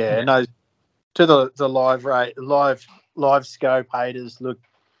 Yeah, no. To the live scope haters, look,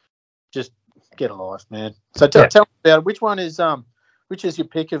 just get a life, man. So tell me about it. Which is your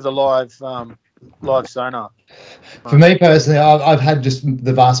pick of the live sonar? For me personally, I've had just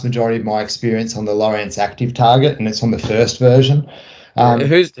the vast majority of my experience on the Lowrance Active Target, and it's on the first version.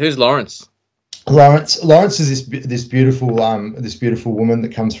 Who's Lawrence? Lawrence is this beautiful woman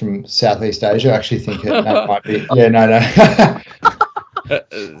that comes from Southeast Asia. I actually think that might be. Yeah, no.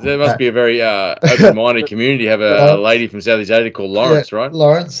 There must be a very open-minded community. Have a lady from Southeast Asia called Lawrence, right?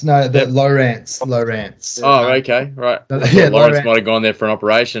 Lawrence, no, Lowrance. Oh, okay, right. Lawrence might have gone there for an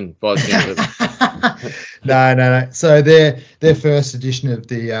operation. By the No. So their first edition of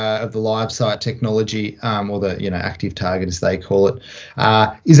the live site technology, or the active target as they call it,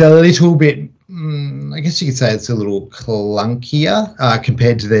 is a little bit. I guess you could say it's a little clunkier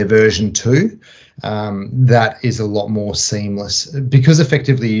compared to their version 2. That is a lot more seamless because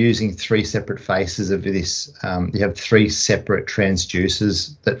effectively you're using 3 separate faces of this. You have 3 separate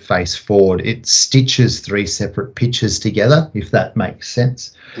transducers that face forward. It stitches 3 separate pictures together, if that makes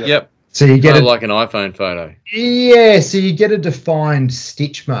sense. Yep. So you get like an iPhone photo. Yeah, so you get a defined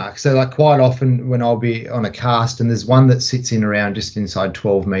stitch mark. So like quite often when I'll be on a cast and there's one that sits in around just inside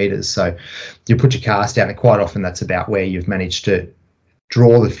 12 meters. So you put your cast out and quite often that's about where you've managed to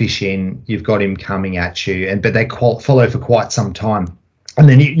draw the fish in. You've got him coming at you, but they follow for quite some time. And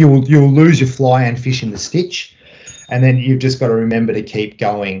then you'll lose your fly and fish in the stitch. And then you've just got to remember to keep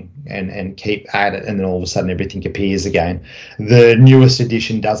going and keep at it, and then all of a sudden everything appears again. The newest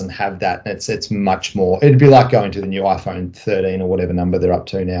edition doesn't have that. It's much more. It'd be like going to the new iPhone 13 or whatever number they're up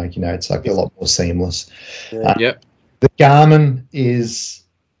to now. It's like a lot more seamless. Yep. The Garmin is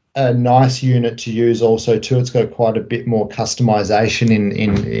a nice unit to use also too. It's got quite a bit more customization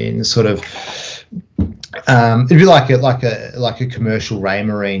in sort of. It'd be like a commercial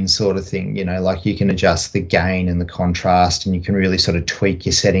Raymarine sort of thing, like you can adjust the gain and the contrast, and you can really sort of tweak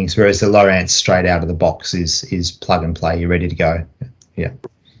your settings. Whereas the Lowrance straight out of the box is plug and play. You're ready to go. Yeah.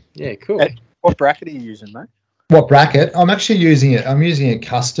 Yeah. Cool. What bracket are you using, mate? What bracket? I'm actually using it. I'm using a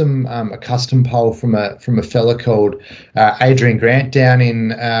custom pole from a fella called Adrian Grant down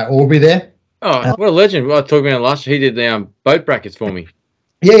in Albury there. Oh, what a legend! I was talking about last year. He did the boat brackets for me.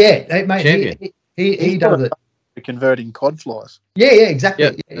 Yeah, hey, mate. Champion. He does it. Converting cod flies. Yeah,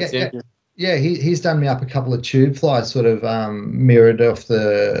 exactly. Yep, Yeah, he's done me up a couple of tube flies, sort of mirrored off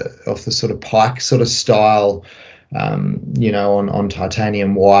the sort of pike sort of style, on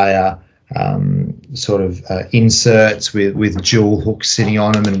titanium wire. sort of inserts with jewel hooks sitting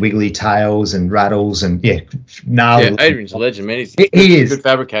on them and wiggly tails and rattles and gnarly. Yeah, Adrian's a legend, man. He's he is a good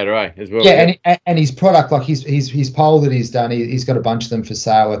fabricator, as well. Yeah, and his product, like his pole that he's done, he's got a bunch of them for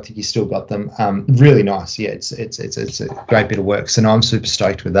sale. I think he's still got them. Really nice. Yeah, it's a great bit of work. So no, I'm super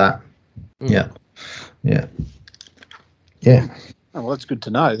stoked with that. Yeah. Oh, well, that's good to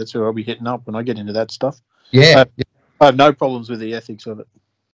know. That's where I'll be hitting up when I get into that stuff. Yeah. I have no problems with the ethics of it.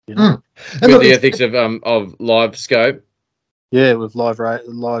 You know? With the ethics of live scope. Yeah, with live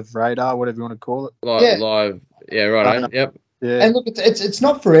radar, whatever you want to call it. Live. Yeah, right. Yep. Yeah. And look, it's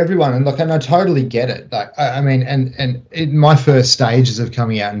not for everyone, and look, and I totally get it. Like, I mean, and in my first stages of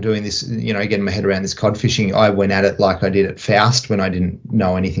coming out and doing this, getting my head around this cod fishing, I went at it like I did at Faust when I didn't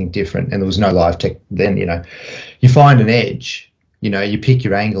know anything different, and there was no live tech then. You find an edge. You pick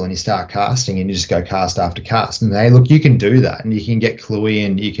your angle and you start casting, and you just go cast after cast. And hey, look, you can do that, and you can get cluey,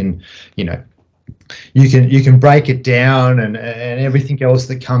 and you can, you can break it down, and everything else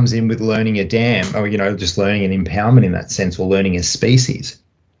that comes in with learning a dam, or just learning an impoundment in that sense, or learning a species.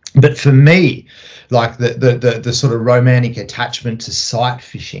 But for me, like the sort of romantic attachment to sight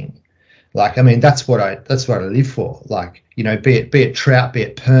fishing, like, I mean, that's what I live for. Like, be it trout, be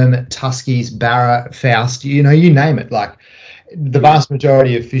it permit, tuskies, barra, Faust, you name it. Like, the vast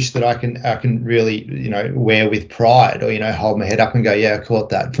majority of fish that I can really wear with pride, or hold my head up and go, yeah, I caught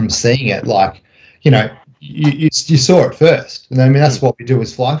that, from seeing it. Like, you saw it first. And I mean, that's what we do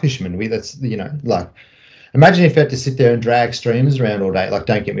as fly fishermen. Like, imagine if you had to sit there and drag streamers around all day. Like,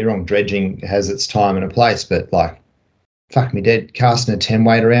 don't get me wrong, dredging has its time and a place, but like, fuck me dead, casting a 10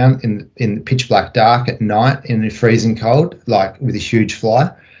 weight around in pitch black dark at night in the freezing cold, like with a huge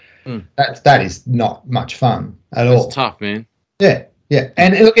fly, that is not much fun at all. It's tough, man. Yeah,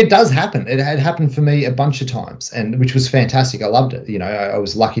 and look, it does happen. It had happened for me a bunch of times, and which was fantastic. I loved it. I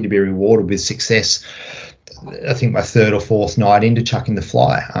was lucky to be rewarded with success. I think my third or fourth night into chucking the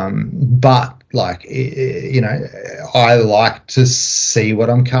fly. But like, I like to see what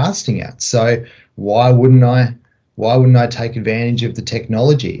I'm casting at. So why wouldn't I take advantage of the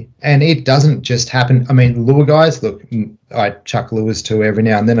technology? And it doesn't just happen. I mean, lure guys, look, I chuck lures too every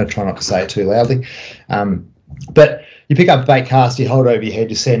now and then. I try not to say it too loudly, but. You pick up a bait cast, you hold it over your head,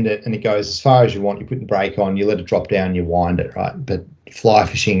 you send it, and it goes as far as you want. You put the brake on, you let it drop down, you wind it, right? But fly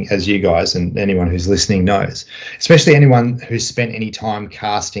fishing, as you guys and anyone who's listening knows, especially anyone who's spent any time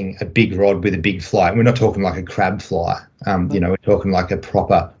casting a big rod with a big fly. We're not talking like a crab fly. We're talking like a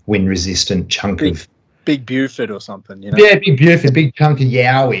proper wind-resistant chunk of... Big Buford or something, Yeah, big Buford, big chunk of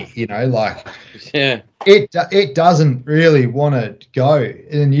yowie, like... Yeah. It doesn't really want to go,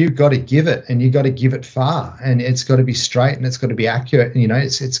 and you've got to give it, and you've got to give it far, and it's got to be straight, and it's got to be accurate, and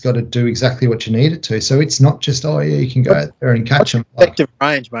it's got to do exactly what you need it to. So it's not just, oh yeah, you can go out there and catch them. Effective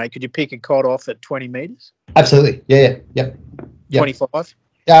range, mate. Could you pick a cod off at 20 meters? Absolutely. Yep. 25.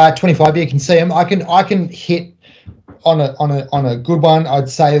 25. You can see them. I can hit on a good one. I'd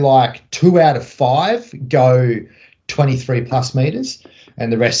say like 2 out of 5 go 23 plus meters.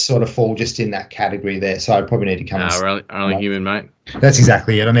 And the rest sort of fall just in that category there. So I probably need to come. Only human, mate. That's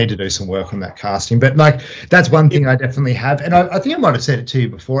exactly it. I need to do some work on that casting. But like, that's one thing I definitely have. And I think I might have said it to you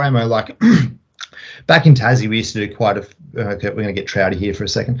before, Amo. Like, back in Tassie, we used to do quite a. Okay, we're going to get trouty here for a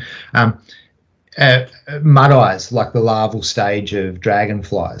second. Mud eyes, like the larval stage of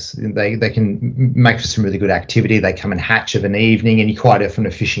dragonflies, they can make for some really good activity. They come and hatch of an evening, and you quite often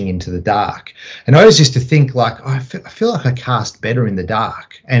are fishing into the dark. And I always used to think, like, I feel like I cast better in the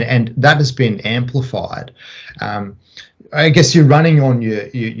dark, and that has been amplified. I guess you're running on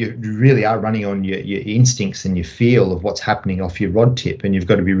you really are running on your instincts and your feel of what's happening off your rod tip, and you've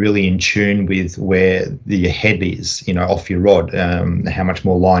got to be really in tune with where your head is, off your rod, how much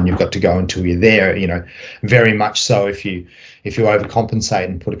more line you've got to go until you're there, very much so. If you overcompensate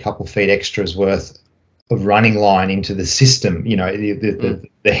and put a couple of feet extras worth of running line into the system, the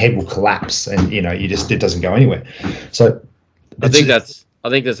head will collapse, and it doesn't go anywhere. So I think that's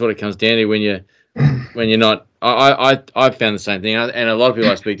what it comes down to when you're not. I've found the same thing, and a lot of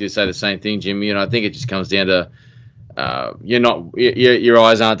people I speak to say the same thing, Jimmy. I think it just comes down to your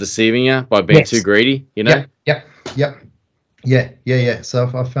eyes aren't deceiving you by being too greedy. Yep. Yeah.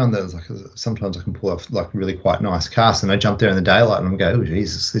 So I've found that like sometimes I can pull off like really quite nice casts, and I jump there in the daylight and I'm go, oh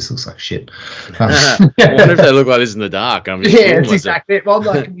Jesus, this looks like shit. I wonder if they look like this in the dark. It's exactly it. Well,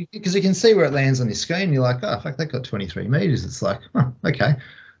 like, because you can see where it lands on your screen. You're like, oh fuck, that got 23 meters. It's like, oh, okay,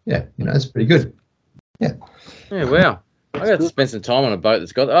 yeah, it's pretty good. Yeah. Yeah, wow. I got to spend some time on a boat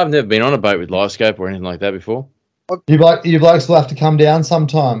that's got. I've never been on a boat with live scope or anything like that before. You blokes will have to come down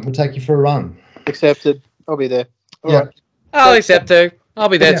sometime. We'll take you for a run. Accepted. I'll be there. All right. I'll accept too. I'll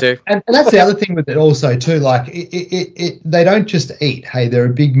be there too. And that's the other thing with it also too. Like they don't just eat. Hey, they're a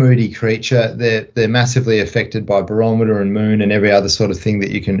big moody creature. They're massively affected by barometer and moon and every other sort of thing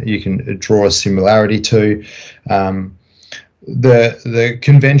that you can draw a similarity to. The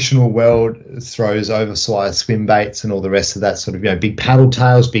conventional world throws oversized swim baits and all the rest of that sort of, big paddle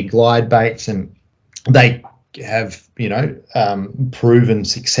tails, big glide baits, and they have, proven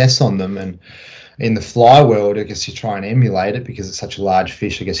success on them. And in the fly world, I guess you try and emulate it because it's such a large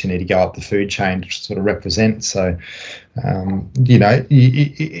fish. I guess you need to go up the food chain to sort of represent. So,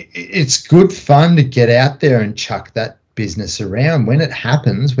 it's good fun to get out there and chuck that business around. When it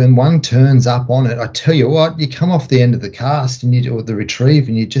happens, when one turns up on it, I tell you what, you come off the end of the cast and you do the retrieve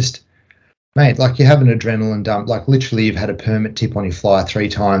and you just, mate, like you have an adrenaline dump. Like literally you've had a permit tip on your fly 3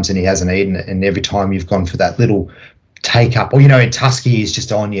 times and he hasn't eaten it. And every time you've gone for that little take up, or in Tusky he's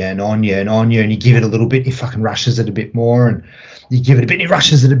just on you and on you and on you, and you give it a little bit, he fucking rushes it a bit more, and you give it a bit and he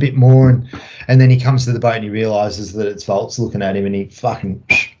rushes it a bit more, and then he comes to the boat and he realizes that it's Volts looking at him, and he fucking,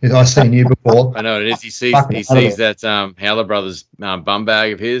 I've seen you before. I know what it is. He sees that Howler Brothers bum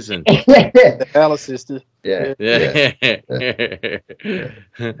bag of his, and The Howler sister. yeah,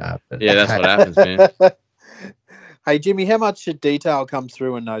 that's what happens, man. Hey Jimmy, how much detail comes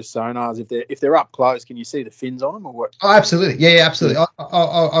through in those sonars? If they're up close, can you see the fins on them or what? Oh, absolutely. Yeah, absolutely.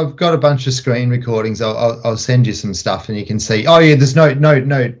 I've got a bunch of screen recordings. I'll send you some stuff and you can see. Oh yeah, there's no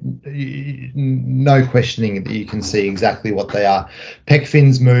questioning that you can see exactly what they are. Pec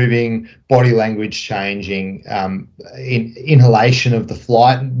fins moving, body language changing, inhalation of the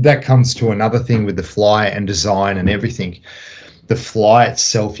fly. That comes to another thing with the fly and design and everything. The fly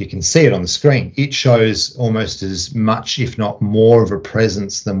itself, you can see it on the screen. It shows almost as much, if not more, of a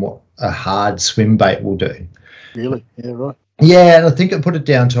presence than what a hard swim bait will do. Really? Yeah, right. Yeah, and I think I put it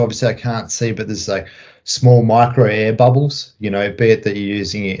down to, obviously I can't see, but there's like small micro air bubbles, be it that you're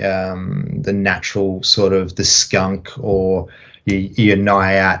using the natural sort of the skunk or your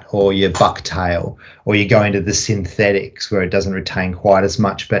naiad or your bucktail, or you go into the synthetics where it doesn't retain quite as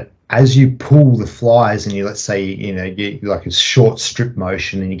much. But as you pull the flies and let's say, you like a short strip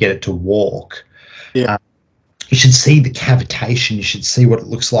motion and you get it to walk, you should see the cavitation. You should see what it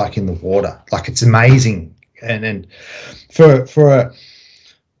looks like in the water. Like it's amazing. And for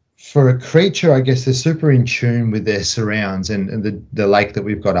a creature, I guess they're super in tune with their surrounds, and the lake that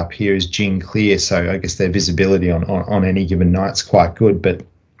we've got up here is gin clear, so I guess their visibility on any given night is quite good. But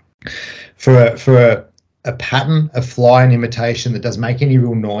for a pattern, a fly and imitation that doesn't make any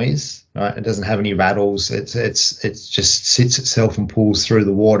real noise, right? It doesn't have any rattles. It's just sits itself and pulls through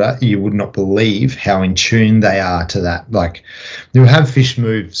the water. You would not believe how in tune they are to that. Like you'll have fish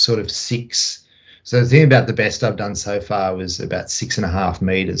move sort of 6. So the thing about the best I've done so far was about 6.5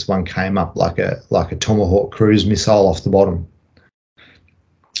 meters. One came up like a Tomahawk cruise missile off the bottom,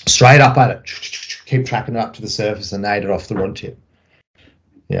 straight up at it. Keep tracking it up to the surface and ate it off the rod tip.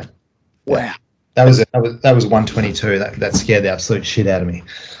 Yeah. Wow. That was 122. That scared the absolute shit out of me.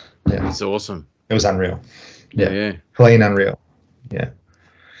 Yeah, It's awesome. it was unreal. Yeah. Clean unreal. Yeah.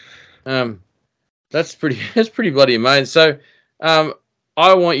 That's pretty bloody amazing. So,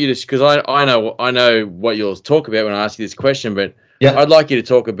 I want you to, because I know what you'll talk about when I ask you this question, but I'd like you to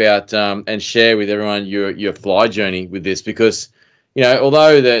talk about and share with everyone your fly journey with this, because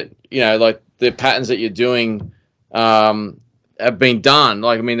although that like the patterns that you're doing have been done,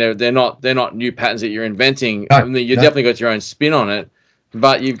 like I mean they're not new patterns that you're inventing. No, I mean, you definitely got your own spin on it,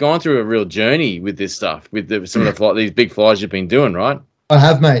 but you've gone through a real journey with this stuff, with some of these big flies you've been doing, right? I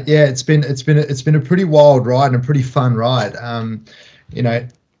have, mate. Yeah, it's been a pretty wild ride and a pretty fun ride.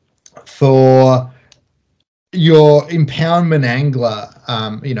 For your impoundment angler,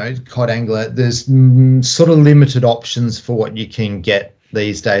 cod angler, there's sort of limited options for what you can get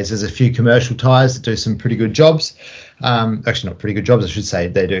these days. There's a few commercial tyres that do some pretty good jobs. Actually, not pretty good jobs, I should say.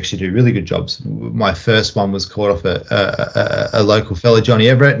 They do actually do really good jobs. My first one was caught off a local fella, Johnny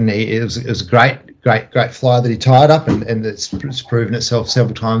Everett, and it was a great fly that he tied up, and it's proven itself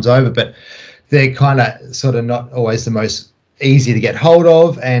several times over. But they're kind of sort of not always the most easy to get hold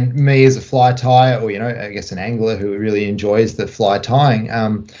of, and me as a fly tyer, or I guess an angler who really enjoys the fly tying,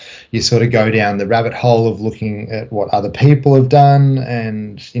 you sort of go down the rabbit hole of looking at what other people have done,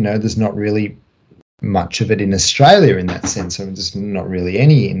 and there's not really much of it in Australia in that sense. I mean, there's not really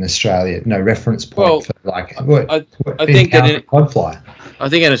any in Australia. No reference point for like I think that in cod fly. I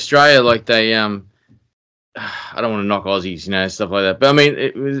think in Australia, like they I don't want to knock Aussies, stuff like that, but I mean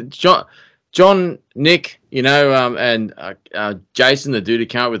it was John, Nick, and Jason, the dude who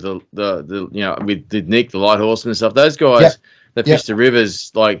came up with with Nick, the light horseman and stuff. Those guys that fish the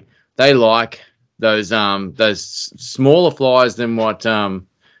rivers, like they like those smaller flies than what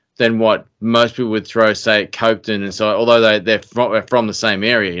most people would throw, say, at Copeton. And so, although they're from the same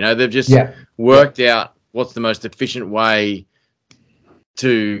area, you know, they've just worked out what's the most efficient way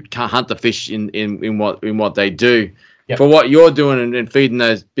to hunt the fish in what they do. Yep. For what you're doing and feeding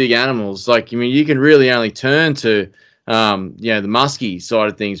those big animals, like, I mean, you can really only turn to the musky side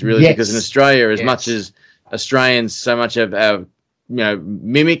of things, really, because in Australia, as much as Australians so much have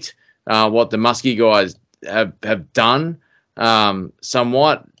mimicked what the musky guys have done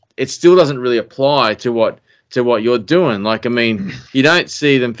somewhat, it still doesn't really apply to what you're doing. Like, I mean, you don't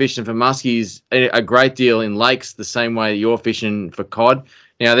see them fishing for muskies a great deal in lakes the same way you're fishing for cod.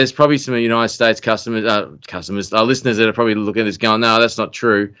 Now, there's probably some United States listeners that are probably looking at this going, no, that's not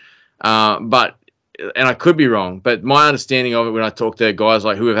true. But I could be wrong, but my understanding of it when I talk to guys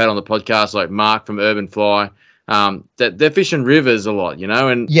like who we've had on the podcast, like Mark from Urban Fly, that they're fishing rivers a lot, you know,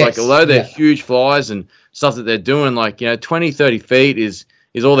 and like, although they're huge flies and stuff that they're doing, like, you know, 20, 30 feet is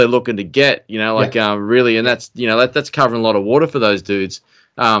all they're looking to get, you know, like, really. And that's, you know, that's covering a lot of water for those dudes.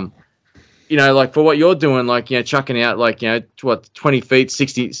 You know, like for what you're doing, like, you know, chucking out like, you know, 20 feet,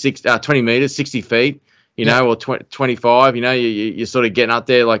 20 meters, 60 feet, you know, or 25, you know, you're sort of getting up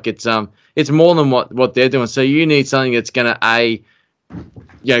there. Like it's more than what they're doing. So you need something that's going to,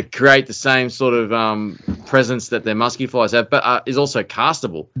 create the same sort of presence that their musky flies have, but is also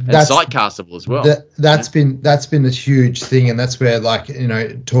castable and sight castable as well. That's been a huge thing, and that's where, like, you know,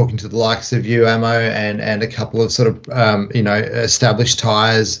 talking to the likes of you, Ammo, and a couple of sort of established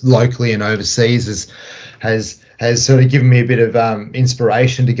tyres locally and overseas has sort of given me a bit of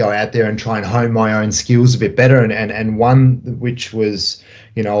inspiration to go out there and try and hone my own skills a bit better. And one which was,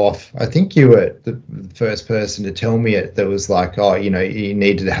 you know, I think you were the first person to tell me it, that was like, oh, you know, you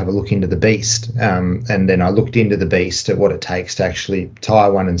needed to have a look into the beast. And then I looked into the beast at what it takes to actually tie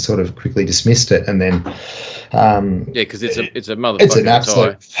one, and sort of quickly dismissed it. And then because it's a motherfucking it's an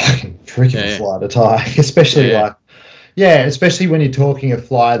absolute fucking freaking fly to tie, especially especially when you're talking a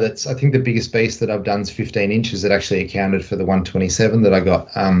fly that's, I think the biggest beast that I've done is 15 inches. It actually accounted for the 127 that I got.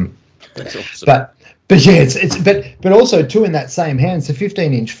 That's awesome. But yeah, but also too, in that same hand, it's a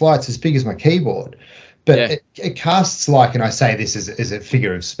 15-inch fly. It's as big as my keyboard, but it casts like, and I say this as a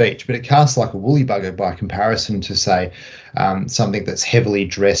figure of speech, but it casts like a woolly bugger by comparison to, say, something that's heavily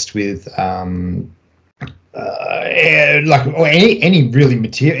dressed with any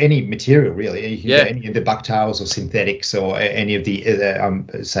material really. You can get any of the bucktails or synthetics, or any of the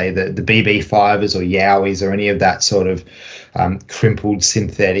say the BB fibers or yowies, or any of that sort of crimpled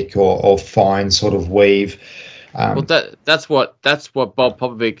synthetic or fine sort of weave. Well, that's what Bob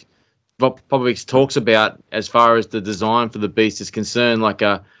Popovic talks about as far as the design for the beast is concerned, like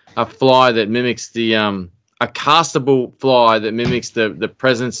a fly that mimics the a castable fly that mimics the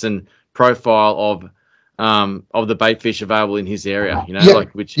presence and profile of the bait fish available in his area, you know,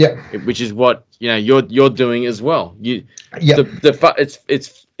 which is what, you know, you're doing as well.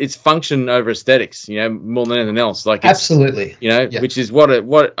 It's function over aesthetics, you know, more than anything else. Like absolutely, you know, which is what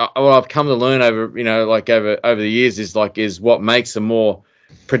I've come to learn over, you know, like over the years is what makes a more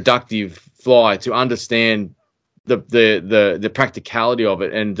productive fly, to understand the practicality of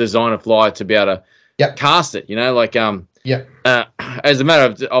it and design a fly to be able to cast it, you know, like as a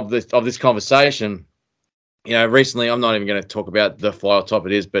matter of this conversation. You know, recently, I'm not even going to talk about the fly or type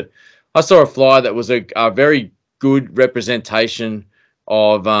it is, but I saw a fly that was a very good representation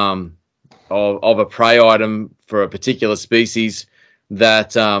of a prey item for a particular species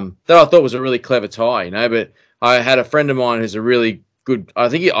that I thought was a really clever tie, you know. But I had a friend of mine who's a really good, I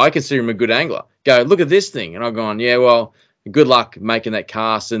consider him a good angler, go, look at this thing. And I've gone, yeah, well, good luck making that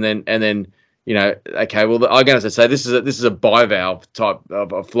cast. And then, you know, okay, well, I'm going to say this is a bivalve type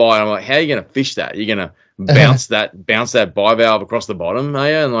of a fly. And I'm like, how are you going to fish that? You're going to bounce that bivalve across the bottom, are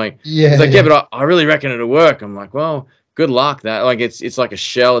you? And like, but I really reckon it'll work. I'm like, well, good luck. That, like, it's like a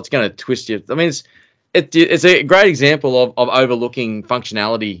shell. It's going to twist you. I mean, it's a great example of overlooking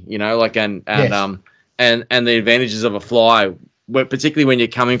functionality, you know, like, and the advantages of a fly, particularly when you're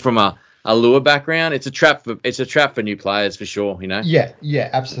coming from a lure background. It's a trap for new players, for sure, you know. Yeah,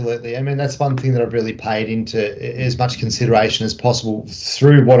 absolutely. I mean, that's one thing that I've really paid into as much consideration as possible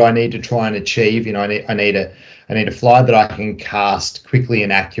through what I need to try and achieve. You know, I need a fly that I can cast quickly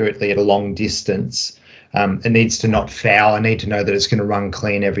and accurately at a long distance. It needs to not foul. I need to know that it's going to run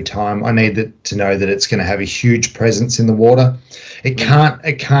clean every time. I need to know that it's going to have a huge presence in the water. It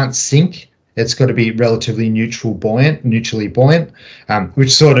can't sink. It's got to be relatively neutrally buoyant,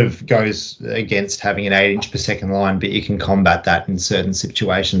 which sort of goes against having an 8 inch per second line, but you can combat that in certain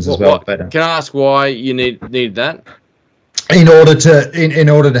situations as well. Can I ask why you need that? in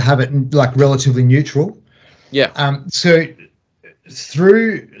order to have it like relatively neutral. Yeah. So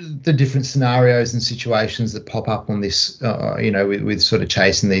through the different scenarios and situations that pop up on this, with sort of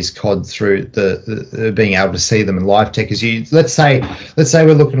chasing these cod through the being able to see them in live tech, is let's say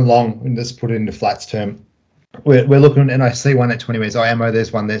we're looking along, and let's put it into Flat's term. We're looking, and I see one at 20 meters. Oh, ammo,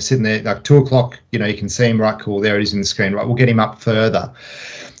 there's one there sitting there, like 2 o'clock. You can see him, right? Cool. There it is in the screen, right? We'll get him up further.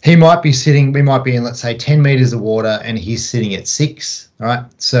 We might be in, let's say, 10 meters of water, and he's sitting at 6, right?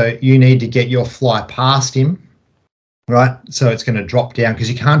 So you need to get your fly past him, right? So it's going to drop down, because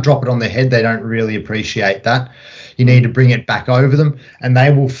you can't drop it on their head. They don't really appreciate that. You need to bring it back over them, and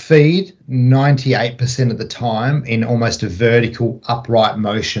they will feed 98% of the time in almost a vertical upright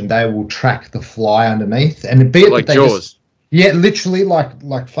motion. They will track the fly underneath, and be it like that they Jaws. literally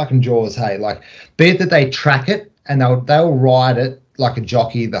like fucking Jaws. Hey, like, be it that they track it and they'll ride it like a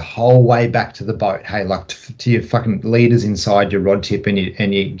jockey the whole way back to the boat. Hey, like to your fucking leaders inside your rod tip, and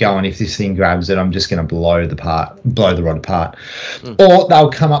you going, if this thing grabs it, I'm just going to blow the rod apart. Or they'll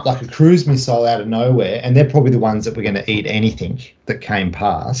come up like a cruise missile out of nowhere, and they're probably the ones that were going to eat anything that came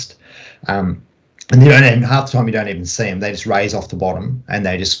past. And half the time you don't even see them. They just raise off the bottom and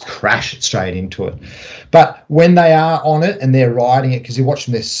they just crash it straight into it. But when they are on it and they're riding it, because you watch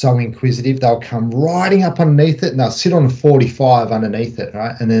them, they're so inquisitive, they'll come riding up underneath it, and they'll sit on a 45 underneath it,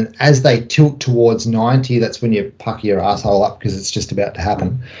 right? And then as they tilt towards 90, that's when you pucker your asshole up, because it's just about to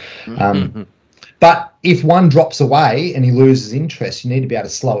happen. But if one drops away and he loses interest, you need to be able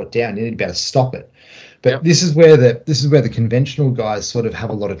to slow it down. You need to be able to stop it. But this is where the conventional guys sort of have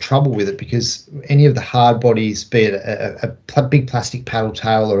a lot of trouble with it, because any of the hard bodies, be it a big plastic paddle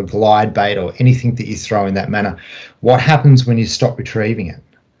tail or a glide bait or anything that you throw in that manner, what happens when you stop retrieving it?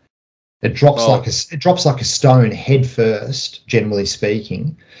 It drops like a stone head first, generally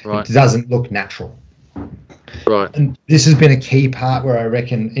speaking. Right. It doesn't look natural. Right. And this has been a key part where I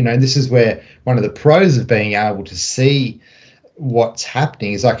reckon, this is where one of the pros of being able to see what's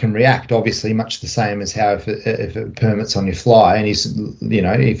happening is I can react, obviously, much the same as how if it permits on your fly, and he's,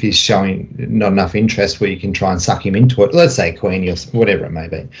 if he's showing not enough interest where you can try and suck him into it, let's say Queenie or whatever it may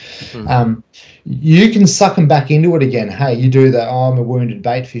be, you can suck him back into it again. Hey, you do that, I'm a wounded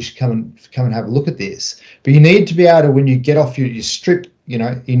bait fish, come and have a look at this. But you need to be able to, when you get off your strip, you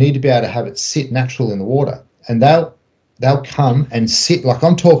need to be able to have it sit natural in the water, and they'll come and sit, like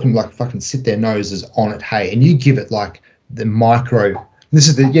I'm talking, like fucking sit their noses on it, hey, and you give it like the micro. This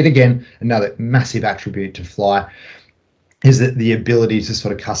is yet again another massive attribute to fly, is that the ability to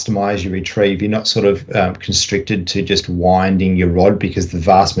sort of customize your retrieve. You're not sort of constricted to just winding your rod, because the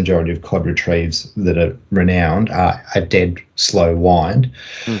vast majority of cod retrieves that are renowned are a dead slow wind.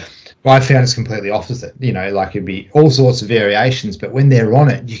 I found it's completely opposite. Like it'd be all sorts of variations, but when they're on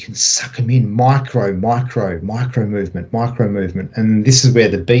it, you can suck them in micro movement. And this is where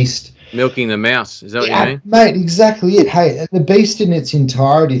the beast, milking the mouse, is that what you mean? Mate, exactly it. Hey, the beast in its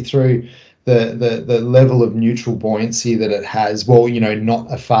entirety, through the level of neutral buoyancy that it has,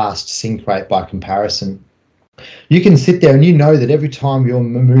 not a fast sink rate by comparison. You can sit there and that every time you're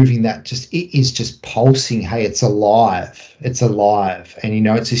moving that, it is just pulsing. Hey, it's alive. And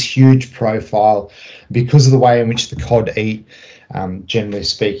it's this huge profile, because of the way in which the cod eat. Generally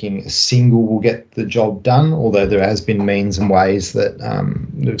speaking, a single will get the job done, although there has been means and ways that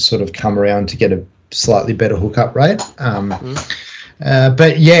have sort of come around to get a slightly better hookup rate.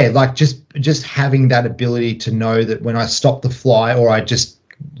 But yeah, like just having that ability to know that when I stop the fly, or I just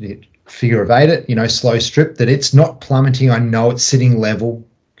figure evade it, slow strip, that it's not plummeting. I know it's sitting level,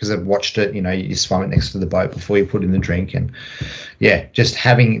 because I've watched it. You swam it next to the boat before you put in the drink, and just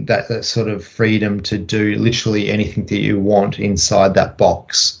having that sort of freedom to do literally anything that you want inside that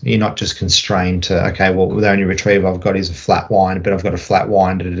box. You're not just constrained to, okay, well, the only retriever I've got is a flat wind, but I've got a flat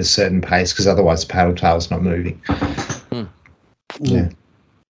wind at a certain pace, because otherwise the paddle tail's not moving. Yeah.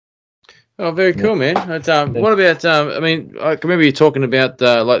 Oh, very cool, man. What about? I can remember you talking about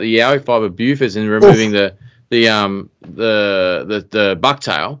like the yowie fiber bufers and removing the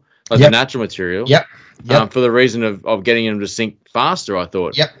bucktail, like the natural material. For the reason of getting them to sink faster, I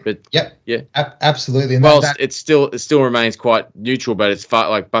thought. Absolutely. And well, it still remains quite neutral, but it's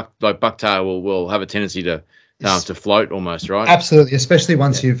like bucktail will have a tendency to float almost, right? Absolutely, especially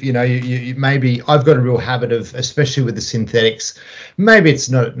once you maybe, I've got a real habit of, especially with the synthetics, maybe it's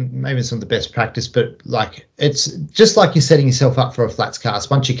not the best practice, but like it's just like you're setting yourself up for a flats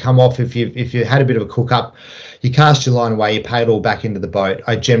cast. Once you come off, if you had a bit of a cook up, you cast your line away, you pay it all back into the boat.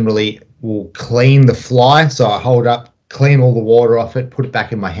 I generally will clean the fly, so I hold up, clean all the water off it, put it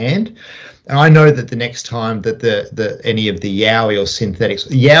back in my hand. And I know that the next time that any of the yowie or synthetics,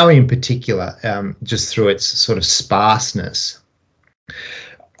 yowie in particular, just through its sort of sparseness,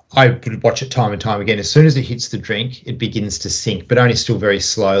 I would watch it time and time again. As soon as it hits the drink, it begins to sink, but only still very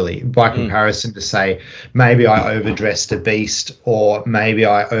slowly. By comparison to, say, maybe I overdressed a beast, or maybe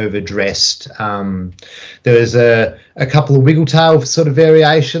I overdressed. There was a couple of wiggletail sort of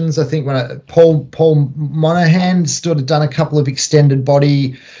variations. I think when Paul Monahan sort of done a couple of extended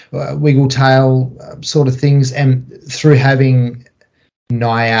body wiggletail sort of things, and through having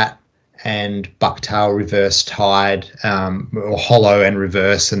Nyat and bucktail reverse tied, or hollow and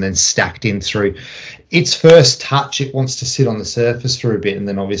reverse, and then stacked in through its first touch, it wants to sit on the surface for a bit, and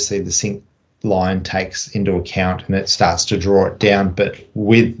then obviously the sink line takes into account and it starts to draw it down. But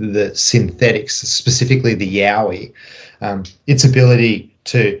with the synthetics, specifically the yowie, its ability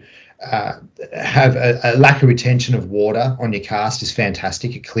to have a lack of retention of water on your cast is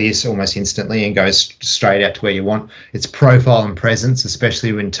fantastic. It clears almost instantly and goes straight out to where you want. Its profile and presence,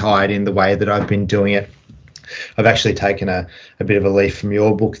 especially when tied in the way that I've been doing it. I've actually taken a bit of a leaf from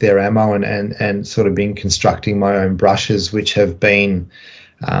your book there, Ammo, and sort of been constructing my own brushes, which have been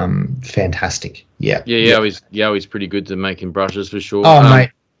fantastic. Yowie's pretty good to making brushes for sure. Oh,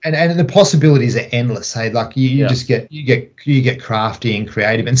 mate. And the possibilities are endless. Hey, like you just get crafty and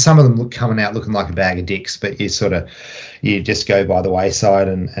creative, and some of them coming out looking like a bag of dicks, but you just go by the wayside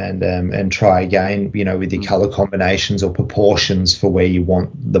and try again, with your color combinations or proportions for where you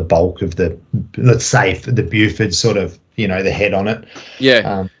want the bulk of the, let's say, the Buford sort of, the head on it.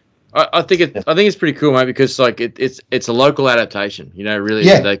 Yeah. I think it's pretty cool, mate, because like it's a local adaptation, really.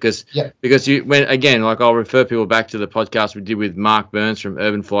 Because I'll refer people back to the podcast we did with Mark Burns from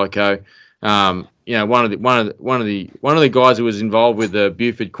Urban Fly Co. One of the guys who was involved with the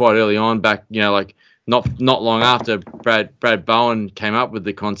Buford quite early on back, like not long after Brad Bowen came up with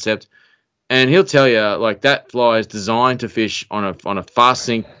the concept, and he'll tell you like that fly is designed to fish on a fast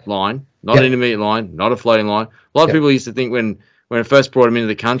sink line, not an intermediate line, not a floating line. A lot of people used to think when I first brought them into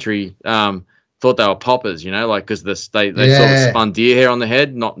the country, thought they were poppers, because they sort of spun deer hair on the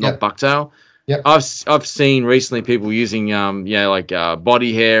head, not bucktail. Yep. I've seen recently people using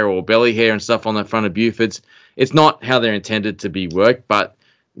body hair or belly hair and stuff on the front of Bufords. It's not how they're intended to be worked, but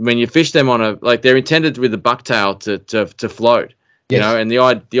when you fish them they're intended with the bucktail to float, and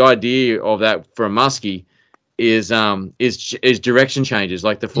the idea of that for a muskie is direction changes,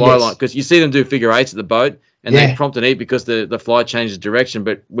 like the fly line, because you see them do figure eights at the boat. And they prompt and eat because the fly changes direction.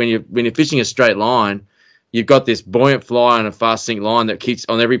 But when you're fishing a straight line, you've got this buoyant fly on a fast sink line that keeps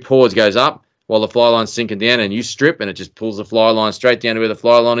on every pause goes up while the fly line's sinking down, and you strip and it just pulls the fly line straight down to where the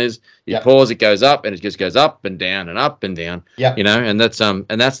fly line is. You pause, it goes up, and it just goes up and down and up and down. Yeah, and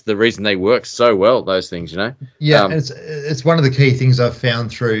that's the reason they work so well. Those things, and it's one of the key things I've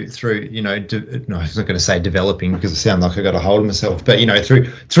found through no, I was not going to say developing because I sound like I got a hold of myself, but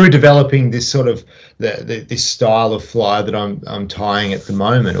through developing this sort of this style of fly that I'm tying at the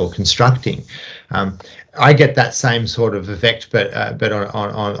moment or constructing. I get that same sort of effect, but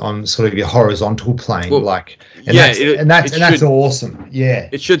on sort of your horizontal plane, that's awesome. Yeah,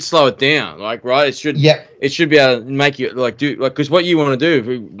 it should slow it down, right? It should. Yeah, it should be able to make you because what you want to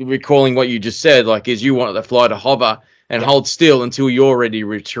do, recalling what you just said, is you want the fly to hover and hold still until you're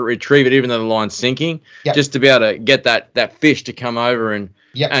ready to retrieve it, even though the line's sinking, just to be able to get that fish to come over and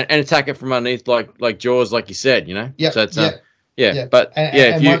attack it from underneath, like jaws, like you said, So it's No,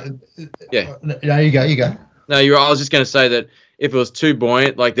 you go. No, I was just going to say that if it was too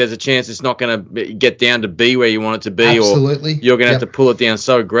buoyant, there's a chance it's not going to get down to be where you want it to be. Absolutely. Or you're going to have to pull it down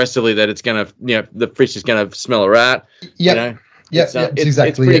so aggressively that it's going to, the fish is going to smell a rat.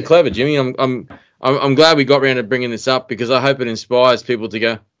 It's pretty clever, Jimmy. I'm glad we got around to bringing this up because I hope it inspires people to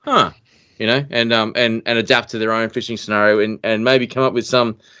go, and adapt to their own fishing scenario and maybe come up with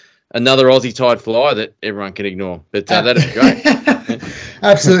another Aussie tied fly that everyone can ignore. But that'd be great.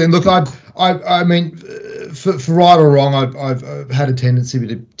 Absolutely. Look, I mean, for right or wrong, I've had a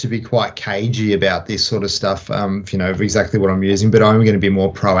tendency to be quite cagey about this sort of stuff, of exactly what I'm using, but I'm going to be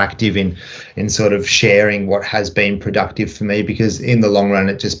more proactive in sort of sharing what has been productive for me, because in the long run,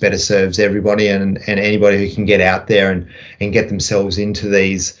 it just better serves everybody and anybody who can get out there and get themselves into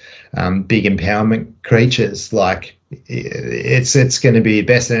these big empowerment creatures. It's going to be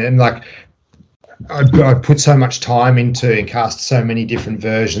best. And I put so much time into and cast so many different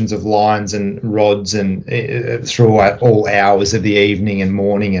versions of lines and rods and throughout all hours of the evening and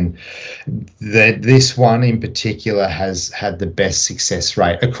morning, and this one in particular has had the best success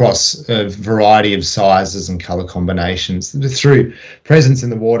rate across a variety of sizes and color combinations through presence in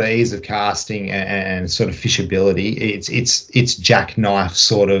the water, ease of casting, and sort of fishability. It's jackknife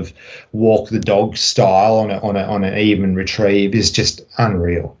sort of walk the dog style on an even retrieve is just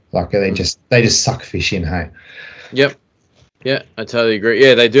unreal. Like they just suck fish in, hey. Yep. Yeah, I totally agree.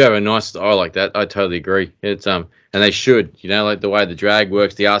 Yeah, they do have a nice style like that. I totally agree. It's and they should, like the way the drag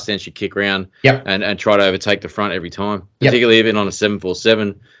works, the arse end should kick around and try to overtake the front every time. Particularly even on a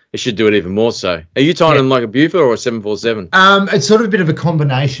 747. It should do it even more so. Are you tying them like a Buford or a 747? It's sort of a bit of a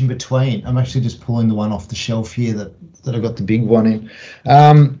combination between. I'm actually just pulling the one off the shelf here that I got the big one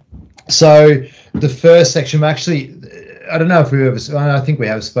in. So the first section, actually, I don't know if we've ever. I think we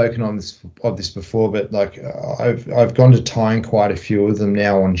have spoken of this before, but like I've gone to tying quite a few of them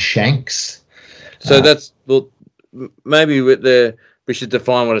now on shanks. So maybe we should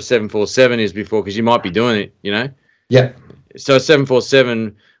define what a 747 is before, because you might be doing it. Yeah. So a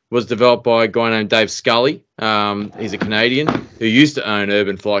 747 was developed by a guy named Dave Scully. He's a Canadian who used to own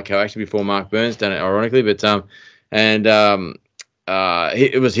Urban Flight Co. actually before Mark Burns done it, ironically, but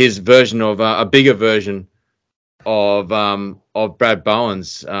it was his version of a bigger version of Brad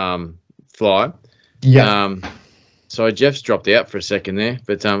Bowen's fly. Yeah. So Jeff's dropped out for a second there,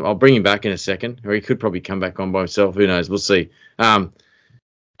 but I'll bring him back in a second, or he could probably come back on by himself. Who knows? We'll see. We'll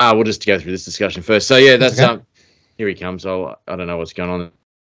just go through this discussion first. So yeah, that's okay. Here he comes. I don't know what's going on.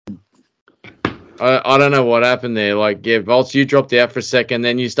 I don't know what happened there. Like, yeah, Volts, you dropped out for a second,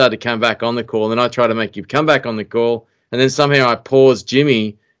 then you started to come back on the call, and then I tried to make you come back on the call, and then somehow I paused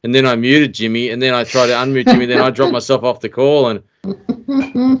Jimmy, and then I muted Jimmy, and then I tried to unmute Jimmy, then I dropped myself off the call, and I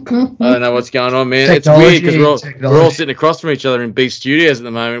don't know what's going on, man. Technology, it's weird because we're all sitting across from each other in B Studios at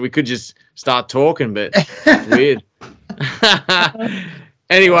the moment. We could just start talking, but it's weird.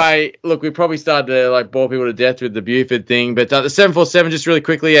 Anyway, look, we probably started to bore people to death with the Buford thing, but the 747, just really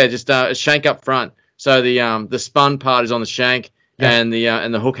quickly, just a shank up front. So the spun part is on the shank, and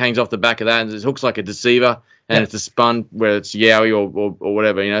the hook hangs off the back of that, and it hooks like a deceiver, and it's a spun where it's Yowie or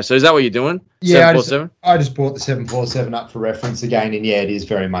whatever, So is that what you're doing? Yeah, I just brought the 747 up for reference again, and it is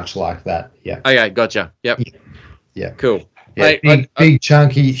very much like that. Yeah. Okay, gotcha. Yep. Yeah. Cool. Yeah, big,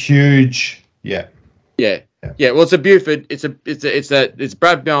 chunky, huge. Yeah. Yeah. Yeah, well, it's a Buford. It's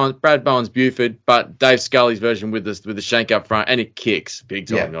Brad Bowen's Buford, but Dave Scully's version with the shank up front, and it kicks big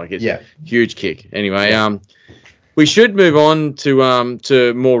time. Huge kick. Anyway, we should move on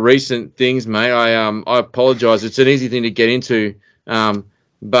to more recent things, mate. I apologise. It's an easy thing to get into,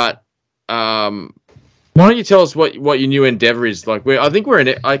 but why don't you tell us what your new endeavour is? I think we're in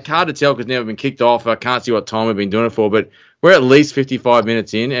it. I can't tell because now we've been kicked off. I can't see what time we've been doing it for, but we're at least 55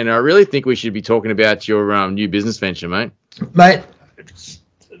 minutes in, and I really think we should be talking about your new business venture, mate. Mate,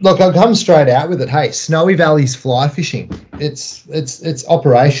 look, I'll come straight out with it. Hey, Snowy Valley's fly fishing. It's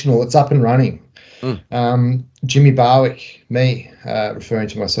operational. It's up and running. Jimmy Barwick, me, referring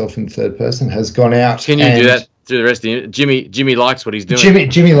to myself in third person, has gone out. Can you do that through the rest of the Jimmy likes what he's doing.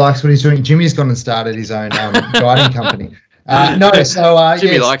 Jimmy likes what he's doing. Jimmy's gone and started his own guiding company.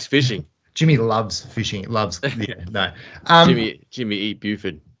 Jimmy likes fishing. Jimmy loves fishing. Jimmy eat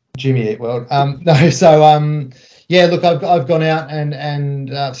Buford. Jimmy eat world. Look, I've gone out and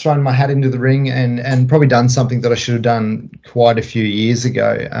thrown my hat into the ring and probably done something that I should have done quite a few years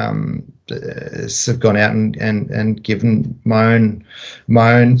ago. I've gone out and given my own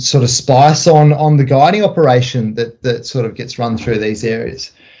sort of spice on the guiding operation that sort of gets run through these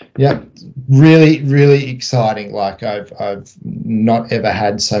areas. Yeah, really, really exciting. I've not ever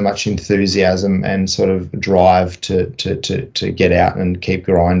had so much enthusiasm and sort of drive to get out and keep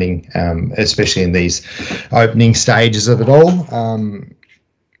grinding, especially in these opening stages of it all. Awesome,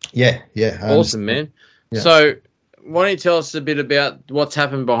 man. Yeah. So why don't you tell us a bit about what's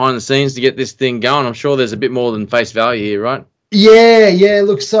happened behind the scenes to get this thing going? I'm sure there's a bit more than face value here, right? Yeah.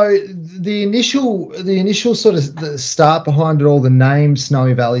 Look, so the initial sort of the start behind it all, the name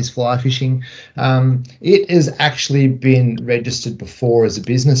Snowy Valley's Fly Fishing, it has actually been registered before as a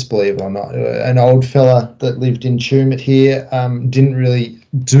business, believe it or not. An old fella that lived in Tumut here didn't really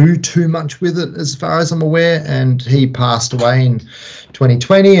do too much with it as far as I'm aware, and he passed away in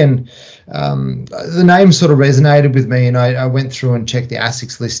 2020, and the name sort of resonated with me, and I went through and checked the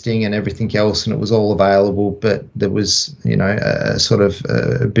ASICS listing and everything else, and it was all available, but there was, you know,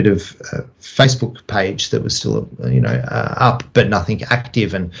 a bit of a Facebook page that was still, up, but nothing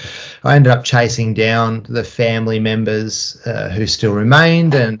active, and I ended up chasing down the family members who still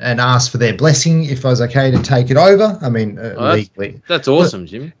remained and asked for their blessing if I was okay to take it over. I mean, legally. That's awesome,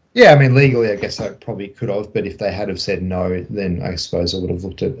 Jimmy. Yeah, I mean, legally, I guess I probably could have, but if they had have said no, then I suppose I would have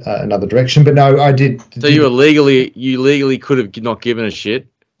looked at another direction. But no, I did. So you legally could have not given a shit.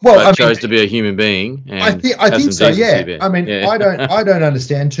 Well, but chose to be a human being. And I think so. Yeah. I mean, yeah. I don't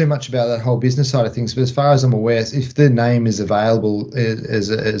understand too much about that whole business side of things. But as far as I'm aware, if the name is available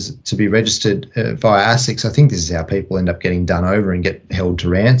as to be registered via ASICS, I think this is how people end up getting done over and get held to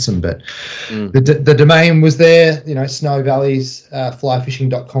ransom. But the domain was there. You know, Snowy Valleys,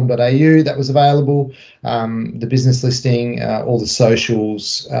 flyfishing.com.au. That was available. The business listing, all the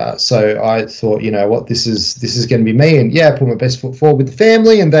socials. So I thought, you know what, this is going to be me, and I put my best foot forward with the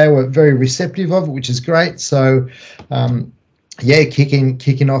family, and they were very receptive of it, which is great. So,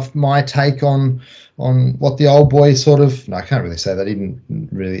 kicking off my take on what the old boy sort of. No, I can't really say that. He didn't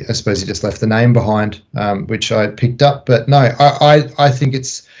really. I suppose he just left the name behind, which I picked up. But no, I think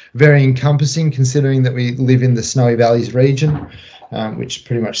it's very encompassing, considering that we live in the Snowy Valleys region. Which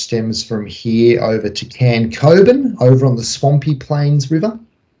pretty much stems from here over to Cancoban, over on the Swampy Plains River.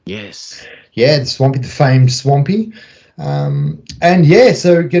 Yes. Yeah, the famed Swampy.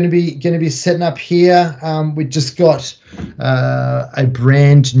 So going to be setting up here. We just got a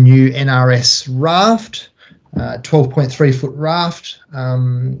brand new NRS raft, 12.3 foot raft.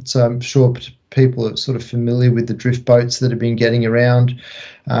 So I'm sure people are sort of familiar with the drift boats that have been getting around.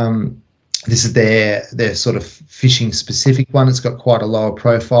 This is their sort of fishing specific one. It's got quite a lower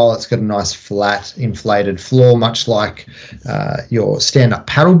profile. It's got a nice flat inflated floor, much like your stand-up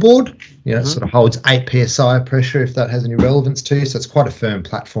paddleboard. You know, it sort of holds 8 psi of pressure, if that has any relevance to you. So it's quite a firm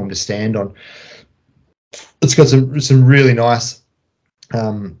platform to stand on. It's got some really nice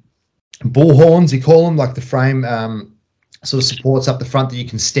bull horns, you call them, like the frame sort of supports up the front that you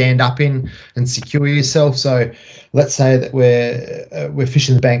can stand up in and secure yourself. So let's say that we're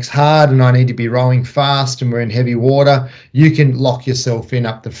fishing the banks hard and I need to be rowing fast and we're in heavy water. You can lock yourself in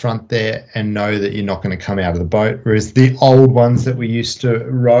up the front there and know that you're not going to come out of the boat. Whereas the old ones that we used to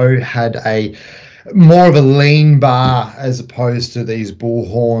row had a more of a lean bar as opposed to these bull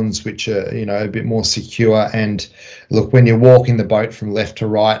horns, which are, you know, a bit more secure. And look, when you're walking the boat from left to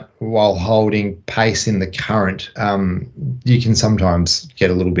right while holding pace in the current, you can sometimes get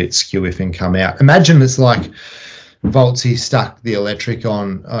a little bit skew-if and come out. Imagine it's like Voltsy stuck the electric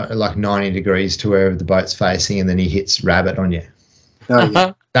on like 90 degrees to wherever the boat's facing, and then he hits rabbit on you. Oh,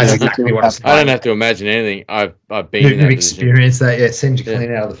 yeah. That's exactly what it's like. I don't have to imagine anything. I've been in that experienced that. Yeah, send you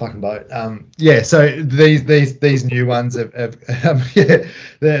clean out of the fucking boat. So these new ones have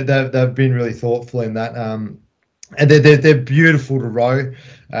they've been really thoughtful in that. And they're beautiful to row.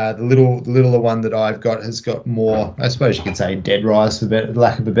 The littler one that I've got has got more, I suppose you could say, dead rise for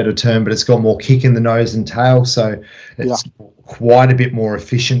lack of a better term, but it's got more kick in the nose and tail, so it's quite a bit more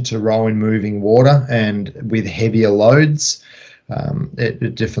efficient to row in moving water, and with heavier loads.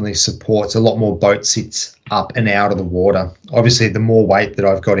 It definitely supports a lot more boat sits up and out of the water. Obviously, the more weight that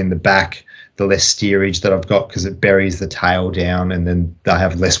I've got in the back, the less steerage that I've got, because it buries the tail down, and then they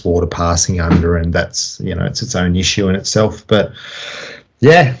have less water passing under, and that's, you know, it's its own issue in itself. But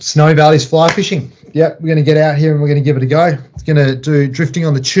yeah, Snowy Valleys fly fishing. Yep, we're going to get out here and we're going to give it a go. It's going to do drifting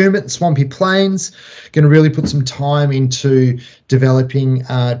on the Tumut, Swampy Plains. Going to really put some time into developing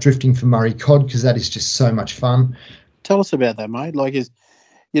drifting for Murray cod, because that is just so much fun. Tell us about that, mate. Like, if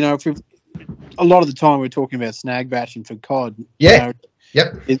a lot of the time we're talking about snag bashing for cod. Yeah.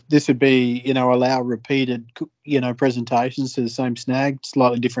 Yep. This would be, allow repeated, presentations to the same snag,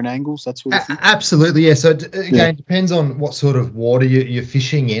 slightly different angles, that sort of thing. Absolutely, yeah. So again, it depends on what sort of water you're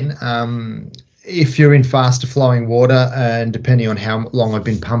fishing in. If you're in faster flowing water, and depending on how long I've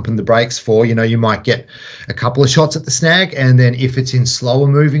been pumping the brakes for, you might get a couple of shots at the snag. And then if it's in slower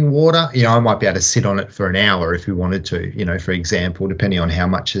moving water, I might be able to sit on it for an hour if we wanted to, for example, depending on how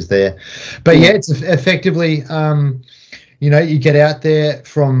much is there. But yeah, it's effectively, you get out there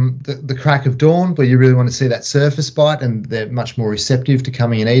from the crack of dawn, where you really want to see that surface bite, and they're much more receptive to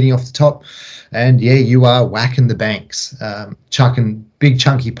coming and eating off the top. And yeah, you are whacking the banks, chucking big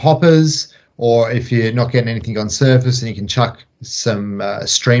chunky poppers. Or if you're not getting anything on surface and you can chuck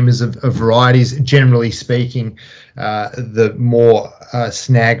streamers of varieties. Generally speaking, the more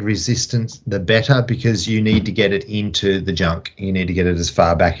snag resistant, the better, because you need to get it into the junk. You need to get it as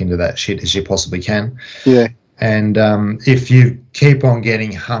far back into that shit as you possibly can. Yeah. And if you keep on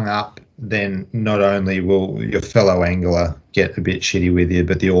getting hung up, then not only will your fellow angler get a bit shitty with you,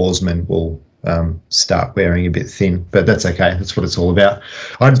 but the oarsman will start wearing a bit thin. But that's okay. That's what it's all about.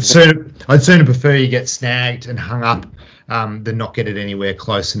 I'd sooner prefer you get snagged and hung up than not get it anywhere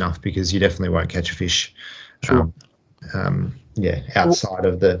close enough, because you definitely won't catch a fish. Sure. Outside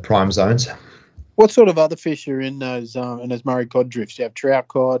of the prime zones. What sort of other fish are in those Murray cod drifts? Do you have trout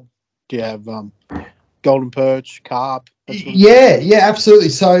cod? Do you have golden perch, carp? Yeah, absolutely.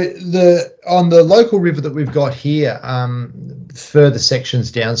 So on the local river that we've got here, further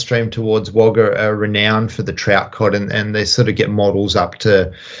sections downstream towards Wagga are renowned for the trout cod, and they sort of get models up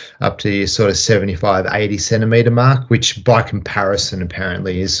to your sort of 75, 80 centimetre mark, which by comparison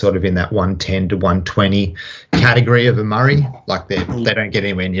apparently is sort of in that 110 to 120 category of a Murray. Like they don't get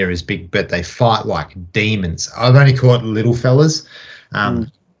anywhere near as big, but they fight like demons. I've only caught little fellas.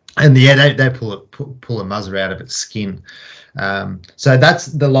 And they pull a muzzer out of its skin. So that's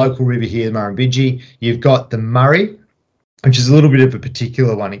the local river here, the Murrumbidgee. You've got the Murray, which is a little bit of a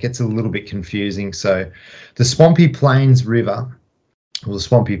particular one. It gets a little bit confusing. So the Swampy Plains River, or the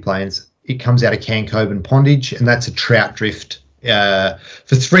Swampy Plains, it comes out of Cancoban Pondage, and that's a trout drift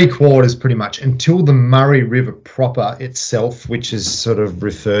for 3/4 pretty much until the Murray River proper itself, which is sort of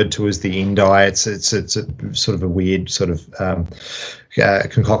referred to as the Indi. It's a sort of a weird sort of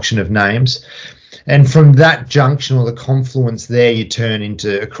concoction of names. And from that junction or the confluence there, you turn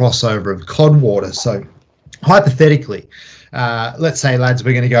into a crossover of cod water. So hypothetically, let's say, lads,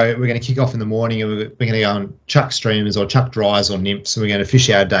 we're going to kick off in the morning, and we're going to go and chuck streamers or chuck dries or nymphs, and we're going to fish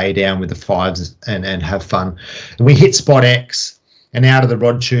our day down with the 5s and have fun. And we hit spot X, and out of the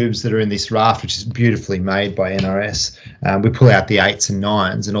rod tubes that are in this raft, which is beautifully made by NRS, we pull out the 8s and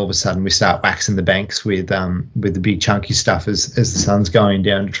 9s, and all of a sudden we start waxing the banks with the big chunky stuff as the sun's going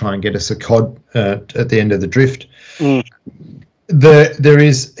down to try and get us a cod at the end of the drift. There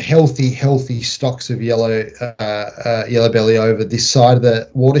is healthy stocks of yellow belly over this side of the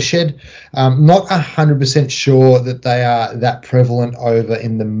watershed. Not 100% sure that they are that prevalent over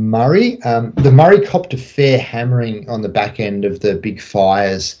in the Murray. The Murray copped a fair hammering on the back end of the big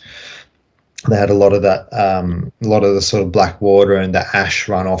fires. They had a lot of that, a lot of the sort of black water and the ash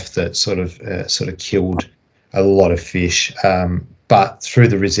runoff that sort of killed a lot of fish. But through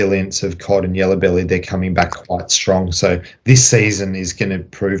the resilience of cod and yellow belly, they're coming back quite strong. So this season is going to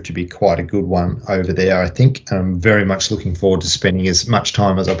prove to be quite a good one over there, I think. And I'm very much looking forward to spending as much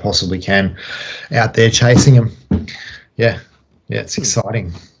time as I possibly can out there chasing them. Yeah, it's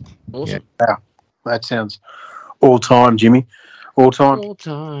exciting. Awesome. Yeah. Wow. That sounds all time, Jimmy. All time. All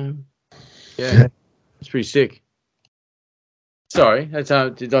time. Yeah, it's pretty sick. Sorry,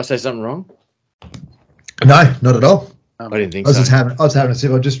 did I say something wrong? No, not at all. I didn't think I was having a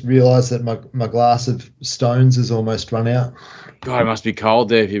sip. I just realised that my glass of Stones has almost run out. God, it must be cold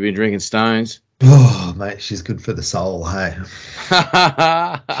there if you've been drinking Stones. Oh, mate, she's good for the soul, hey.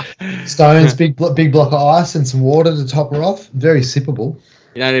 Stones, big block of ice and some water to top her off. Very sippable.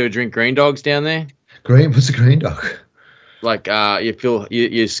 You don't ever drink Green Dogs down there? What's a Green Dog? Like you fill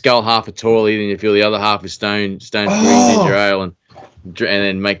you scull half a Torley, then you fill the other half with Stone green ginger ale, and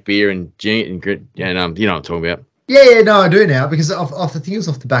then make beer and gin and you know what I'm talking about. Yeah, no, I do now, because I think it was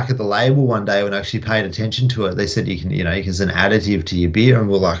off the back of the label one day when I actually paid attention to it. They said you can as an additive to your beer, and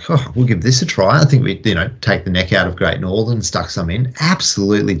we're like, we'll give this a try. I think we, take the neck out of Great Northern and stuck some in.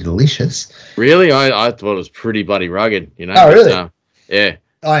 Absolutely delicious. Really? I thought it was pretty bloody rugged, Oh, really? Yeah.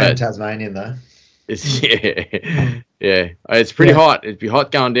 I am Tasmanian, though. It's, yeah. It's pretty hot. It'd be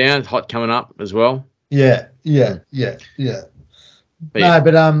hot going down, it's hot coming up as well. Yeah. But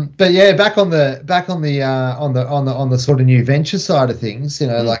yeah, back on the sort of new venture side of things,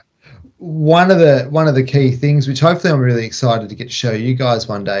 like one of the key things, which hopefully I'm really excited to get to show you guys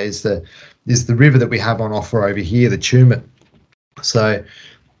one day, is the river that we have on offer over here, the Tumut. So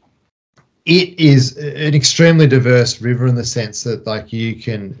it is an extremely diverse river in the sense that like you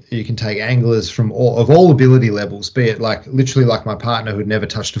can take anglers from all ability levels, be it like literally like my partner who'd never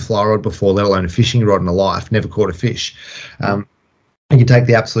touched a fly rod before, let alone a fishing rod in her life, never caught a fish. You can take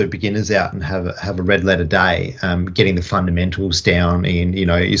the absolute beginners out and have a red letter day, getting the fundamentals down in,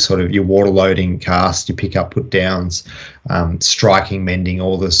 your water loading, cast, your pick up, put downs, striking, mending,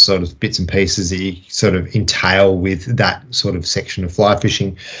 all the sort of bits and pieces that you sort of entail with that sort of section of fly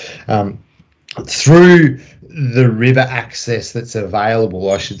fishing. Through the river access that's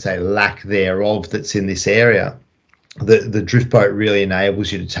available, I should say lack thereof, that's in this area, the drift boat really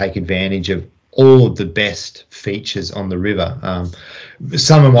enables you to take advantage of all of the best features on the river.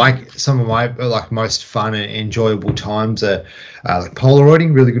 Some of my like most fun and enjoyable times are like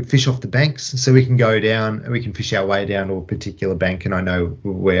polaroiding, really good fish off the banks. So we can go down, we can fish our way down to a particular bank, and I know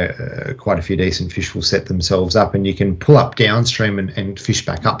where quite a few decent fish will set themselves up, and you can pull up downstream and fish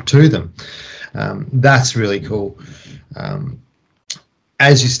back up to them. That's really cool.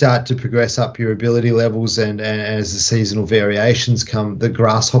 As you start to progress up your ability levels and as the seasonal variations come, the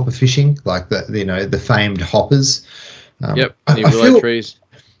grasshopper fishing, like the famed hoppers. Yep, new willow trees.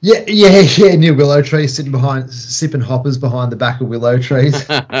 Yeah, new willow trees sipping hoppers behind the back of willow trees.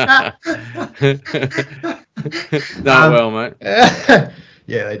 Well, mate.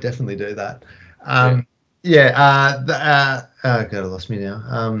 Yeah, they definitely do that. Oh God, I lost me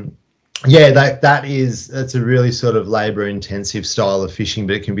now. That's a really sort of labour intensive style of fishing,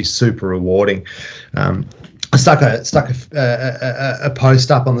 but it can be super rewarding. I stuck a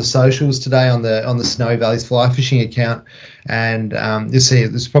post up on the socials today on the Snowy Valleys fly fishing account, and you see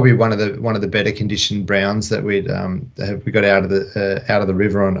it's probably one of the better conditioned browns that we got out of the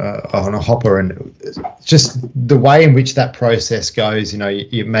river on a hopper, and just the way in which that process goes.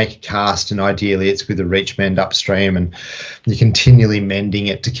 You make a cast, and ideally it's with a reach mend upstream, and you're continually mending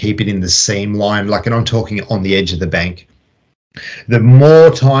it to keep it in the seam line, and I'm talking on the edge of the bank. The more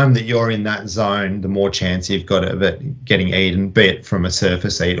time that you're in that zone, the more chance you've got of it getting eaten, be it from a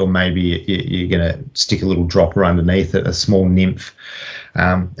surface eat, or maybe you're going to stick a little dropper underneath it, a small nymph.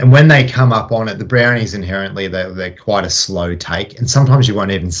 And when they come up on it, the brownies inherently, they're quite a slow take, and sometimes you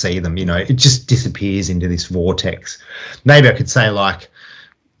won't even see them. It just disappears into this vortex. Maybe I could say like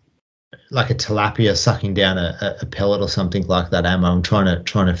a tilapia sucking down a pellet or something like that. Ammo. I'm trying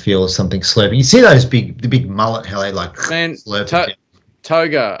to feel something slurping. You see the big mullet, how they like slurp it.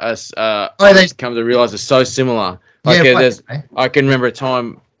 Toga, I've come to realise, is so similar. I can remember a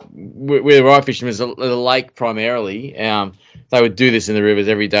time where I fished was a lake primarily. They would do this in the rivers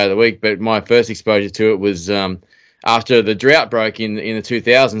every day of the week, but my first exposure to it was after the drought broke in the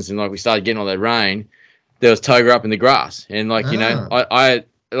 2000s, and we started getting all that rain. There was toga up in the grass, and I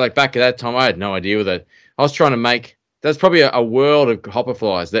like back at that time, I had no idea with it. I was trying to make. There's probably a world of hopper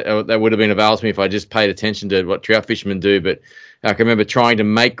flies that would have been available to me if I just paid attention to what trout fishermen do. But I can remember trying to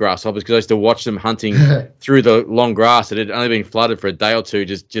make grasshoppers because I used to watch them hunting through the long grass that had only been flooded for a day or two,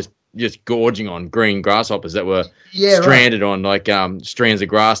 just gorging on green grasshoppers that were stranded on strands of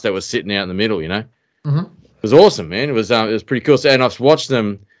grass that were sitting out in the middle. Mm-hmm. It was awesome, man. It was pretty cool. So, and I've watched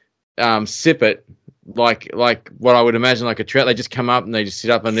them sip it. Like what I would imagine like a trout, they just come up and they just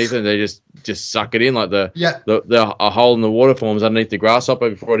sit up underneath it and they just suck it in like a hole in the water forms underneath the grasshopper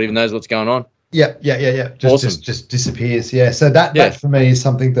before it even knows what's going on. Yeah. Just disappears. Yeah. So that for me is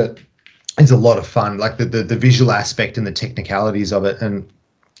something that is a lot of fun. Like the visual aspect and the technicalities of it, and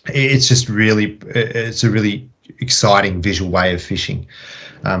it's a really exciting visual way of fishing.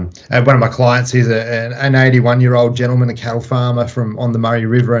 And one of my clients, he's an 81-year-old gentleman, a cattle farmer on the Murray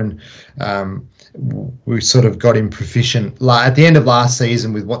River, and we sort of got him proficient at the end of last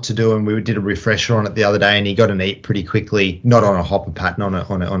season with what to do, and we did a refresher on it the other day, and he got an eat pretty quickly, not on a hopper pattern,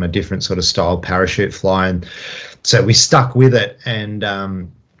 on a different sort of style parachute fly, and so we stuck with it, and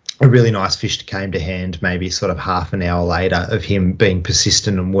a really nice fish came to hand maybe sort of half an hour later of him being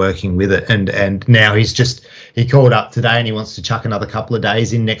persistent and working with it, and now he called up today and he wants to chuck another couple of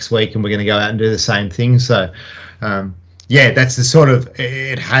days in next week, and we're going to go out and do the same thing. So that's the sort of,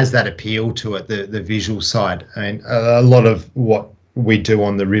 it has that appeal to it, the visual side. I mean, a lot of what we do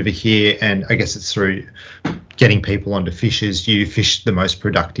on the river here, and I guess it's through getting people onto fishes, you fish the most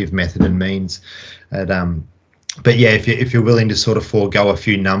productive method and means. But yeah, if you're willing to sort of forego a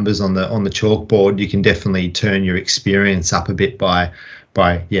few numbers on the chalkboard, you can definitely turn your experience up a bit by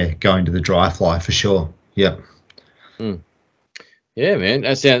going to the dry fly for sure. Yeah. Yeah, man.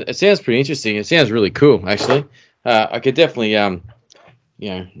 It sounds pretty interesting. It sounds really cool, actually. I could definitely,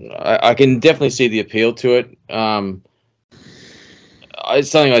 I can definitely see the appeal to it.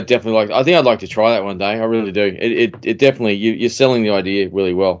 It's something I definitely like. I think I'd like to try that one day. I really do. It definitely, you're selling the idea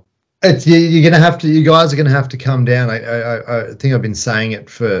really well. You guys are gonna have to come down. I think I've been saying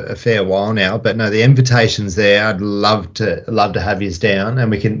it for a fair while now, but no, the invitation's there. I'd love to have yous down, and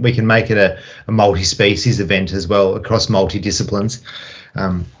we can make it a multi-species event as well across multi-disciplines.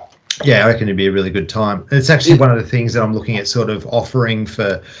 I reckon it'd be a really good time. It's actually one of the things that I'm looking at sort of offering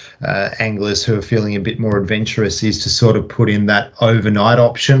for anglers who are feeling a bit more adventurous, is to sort of put in that overnight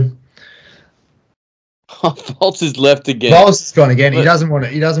option. Volts is left again. Volts is gone again. He doesn't want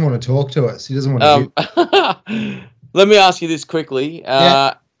to talk to us. He doesn't want to. Let me ask you this quickly.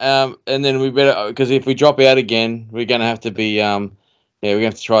 and then we better, because if we drop out again, we're going to have to be, we're going to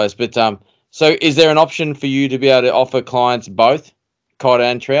have to try this. But so is there an option for you to be able to offer clients both cod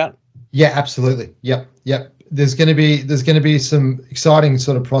and trout? Yeah, absolutely. Yep. There's going to be some exciting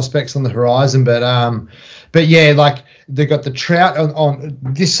sort of prospects on the horizon, but yeah, like they've got the trout on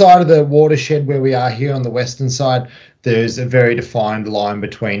this side of the watershed where we are here on the western side. There's a very defined line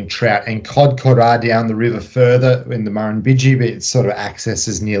between trout and cod. Cod are down the river further in the Murrumbidgee, but its sort of access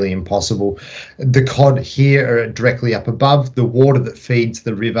is nearly impossible. The cod here are directly up above. The water that feeds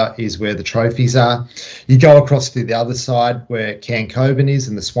the river is where the trophies are. You go across to the other side where Cancoban is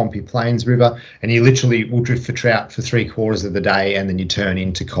and the Swampy Plains River, and you literally will drift for trout for 3/4 of the day, and then you turn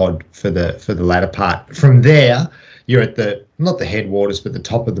into cod for the latter part. From there, you're at not the headwaters, but the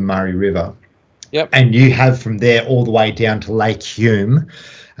top of the Murray River. Yep. And you have from there all the way down to Lake Hume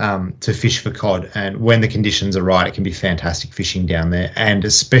to fish for cod. And when the conditions are right, it can be fantastic fishing down there. And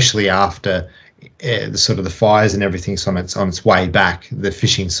especially after the sort of the fires and everything's on its way back, the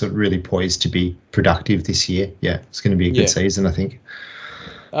fishing's sort of really poised to be productive this year. Yeah, it's going to be a good season, I think.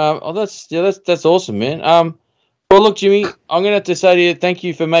 That's awesome, man. Well, look, Jimmy, I'm going to have to say to you, thank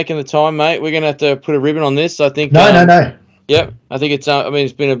you for making the time, mate. We're going to have to put a ribbon on this. I think. No. Yep, I think it's.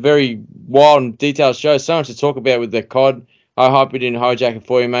 It's been a very wild and detailed show. So much to talk about with the cod. I hope we didn't hijack it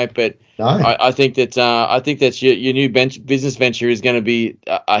for you, mate. But no. I think that your new business venture is going to be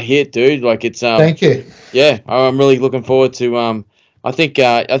a hit, dude. Like it's. Thank you. Yeah, I'm really looking forward to. I think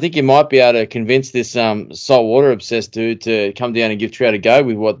you might be able to convince this saltwater obsessed dude to come down and give trout a go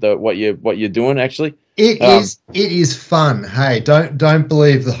with what you're doing. Actually, it is fun. Hey, don't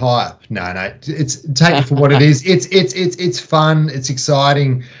believe the hype. No, it's take it for what it is. It's fun. It's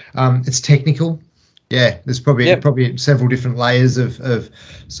exciting. It's technical. Yeah, there's probably several different layers of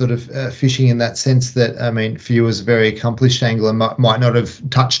sort of fishing in that sense that, I mean, for you as a very accomplished angler might not have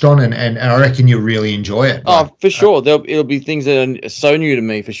touched on, and I reckon you'll really enjoy it. Oh, for sure. It'll be things that are so new to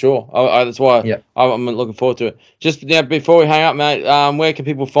me, for sure. That's why I'm looking forward to it. Just now, before we hang up, mate, where can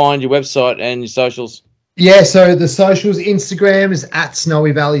people find your website and your socials? Yeah, so the socials, Instagram is at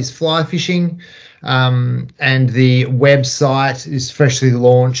Snowy Valleys Fly Fishing. And the website is freshly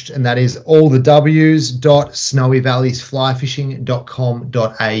launched, and that is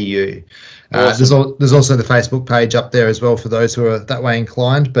allthews.snowyvalleysflyfishing.com.au. There's also the Facebook page up there as well for those who are that way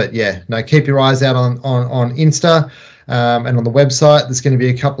inclined. But yeah, no, keep your eyes out on Insta and on the website. There's going to be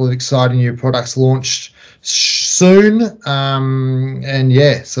a couple of exciting new products launched soon. And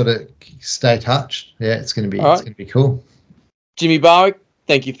yeah, sort of stay touched. Yeah, it's going to be cool. Jimmy Barwick,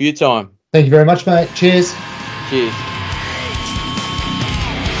 thank you for your time. Thank you very much, mate. Cheers. Cheers.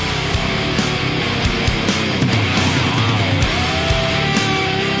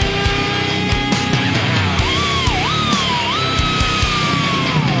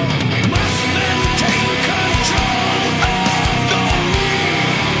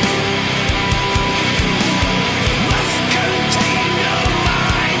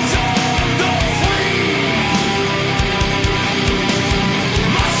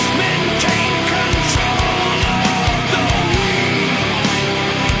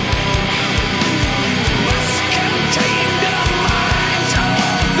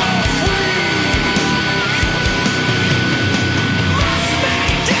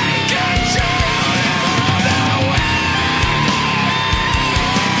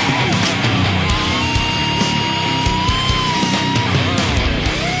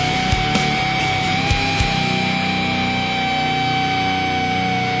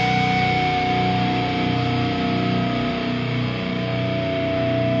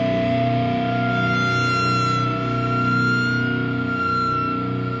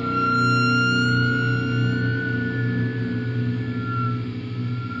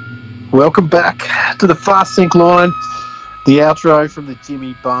 Welcome back to the Fast Sink Line. The outro from the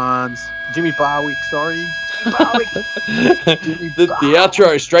Jimmy Barwick, sorry. Barwick. The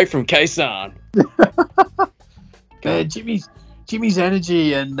outro straight from Kaysan. Man, Jimmy's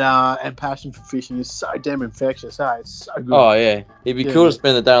energy and passion for fishing is so damn infectious. Hey, it's so good. Oh yeah, it'd be cool to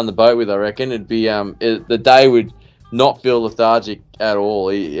spend the day on the boat with. I reckon it'd be the day would not feel lethargic at all.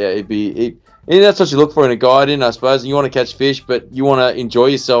 And that's what you look for in a guide, I suppose. You want to catch fish, but you want to enjoy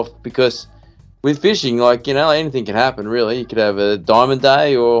yourself, because with fishing, like, anything can happen, really. You could have a diamond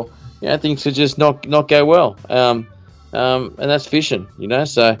day, or, things could just not go well. And that's fishing,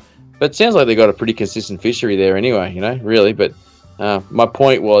 So, but it sounds like they got a pretty consistent fishery there anyway, really. But my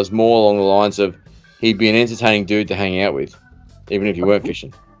point was more along the lines of he'd be an entertaining dude to hang out with, even if you weren't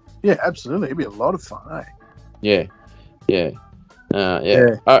fishing. Yeah, absolutely. It'd be a lot of fun, eh? Yeah.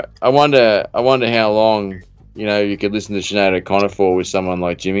 I wonder how long you could listen to Sinead O'Connor for with someone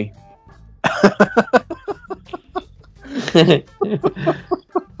like Jimmy. I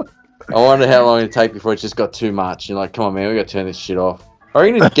wonder how long it'd take before it just got too much. You're like, come on, man, we got to turn this shit off. I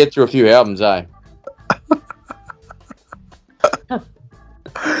reckon to get through a few albums, eh?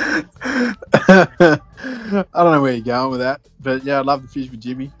 I don't know where you're going with that, but yeah, I'd love to fish with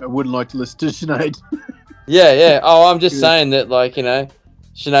Jimmy. I wouldn't like to listen to Sinead. Yeah. Oh, I'm just saying that, like, Sinead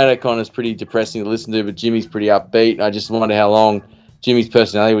O'Connor's pretty depressing to listen to, but Jimmy's pretty upbeat. I just wonder how long Jimmy's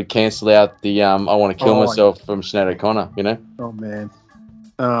personality would cancel out the I want to kill myself from Sinead O'Connor, Oh, man.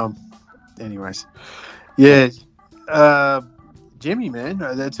 Anyways. Yeah. Jimmy, man,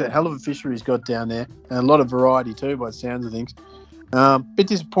 that's a hell of a fishery he's got down there. And a lot of variety, too, by the sounds of things. Bit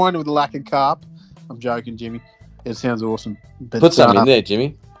disappointed with the lack of carp. I'm joking, Jimmy. It sounds awesome. But, put something in there,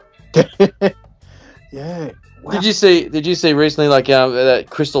 Jimmy. Yeah. Wow. Did you see recently, like, that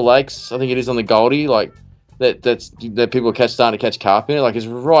Crystal Lakes? I think it is on the Goldie, like that people are starting to catch carp in it. Like,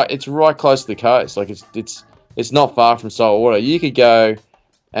 it's right close to the coast. Like, it's not far from salt water. You could go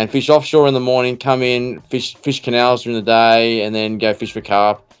and fish offshore in the morning, come in, fish canals during the day, and then go fish for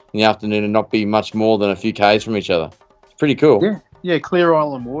carp in the afternoon, and not be much more than a few k's from each other. It's pretty cool. Yeah, Clear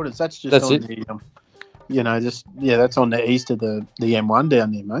Island waters. That's on the that's on the east of the M1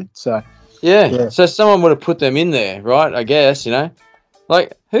 down there, mate. So. Yeah. So someone would have put them in there, right? I guess,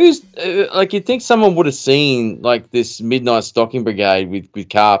 Like, who's... like, you'd think someone would have seen, like, this midnight stocking brigade with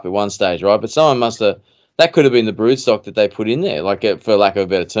carp at one stage, right? But someone must have... That could have been the brood stock that they put in there, like, for lack of a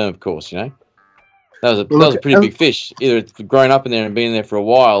better term, of course, That was a pretty big fish. Either it's grown up in there and been there for a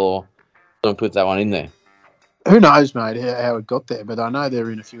while, or someone put that one in there. Who knows, mate, how it got there, but I know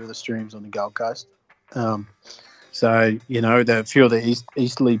they're in a few of the streams on the Gold Coast. So, the few of the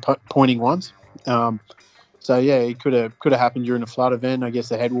easterly pointing ones. So, yeah, it could have happened during a flood event. I guess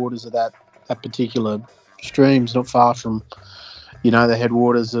the headwaters of that particular stream's not far from, the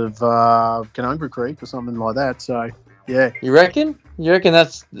headwaters of Canungra Creek or something like that. So, yeah. You reckon?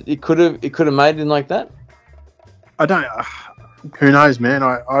 That's it could have made it in like that? I don't. Who knows, man?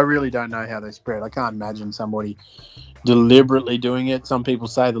 I really don't know how they spread. I can't imagine somebody deliberately doing it. Some people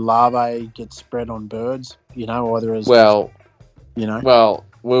say the larvae get spread on birds, either as Well,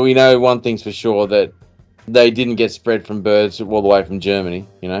 we know one thing's for sure, that they didn't get spread from birds all the way from Germany,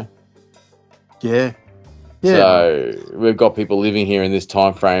 Yeah. So we've got people living here in this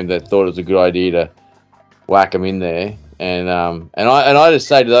time frame that thought it was a good idea to whack them in there, and I just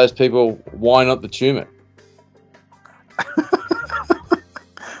say to those people, why not the tumor?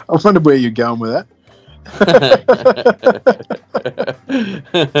 I wonder where you're going with that.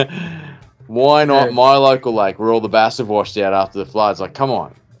 Why not my local lake where all the bass have washed out after the floods? Like, come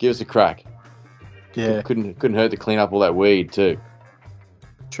on, give us a crack. Yeah, couldn't hurt to clean up all that weed too.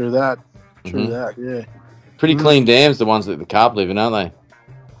 True that. Yeah. Pretty clean dams, the ones that the carp live in, aren't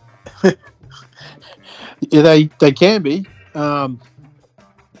they? Yeah, they can be.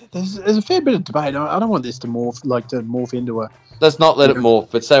 There's a fair bit of debate. I don't want this to morph into a. Let's not let it morph,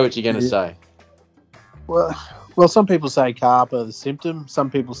 but say what you're going to say. Well, some people say carp are the symptom.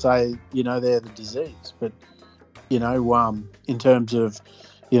 Some people say, they're the disease. But, in terms of,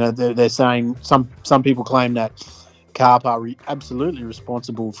 they're saying some people claim that carp are absolutely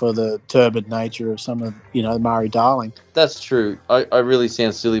responsible for the turbid nature of some of, the Murray Darling. That's true. I really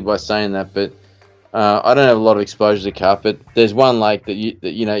sound silly by saying that, but I don't have a lot of exposure to carp. But there's one lake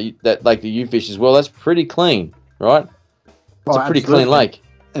that lake that you fish as well. That's pretty clean, right? It's a pretty clean lake.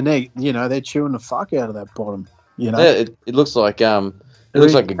 And they're chewing the fuck out of that bottom. Yeah, it looks like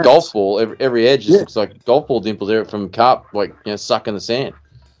looks like a golf ball. Every edge just looks like golf ball dimples there from carp, like sucking the sand.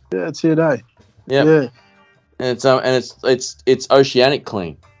 Yeah, it's here today. Yeah. And it's oceanic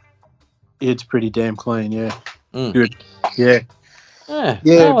clean. It's pretty damn clean. Yeah. Mm. Good. Yeah.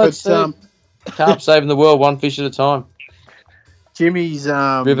 Yeah. But carp saving the world one fish at a time. Jimmy's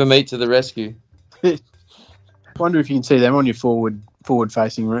river meat to the rescue. Wonder if you can see them on your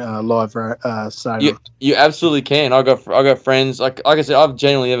forward-facing live sailor. You absolutely can. I got friends. Like I said, I've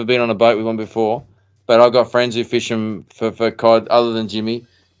genuinely never been on a boat with one before, but I've got friends who fish them for cod other than Jimmy,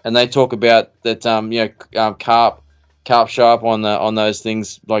 and they talk about that. Carp show up on those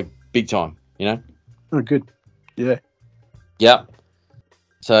things like big time. Oh, good. Yeah. Yep.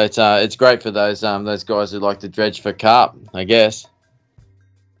 So it's great for those guys who like to dredge for carp, I guess.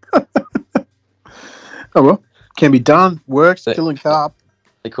 Oh well. Can be done. Works. Killing carp.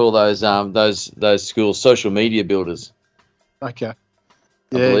 They call those schools social media builders. Okay. I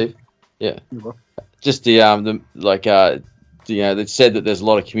believe. Yeah. Well. Just they said that there's a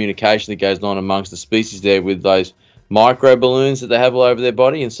lot of communication that goes on amongst the species there with those micro balloons that they have all over their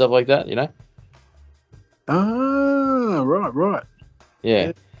body and stuff like that. Ah, right.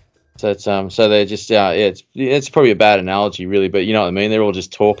 Yeah. So it's so they're just it's probably a bad analogy really, but you know what I mean. They're all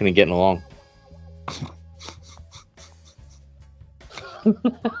just talking and getting along.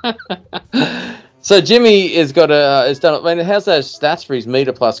 So Jimmy has got has done. I mean, how's those stats for his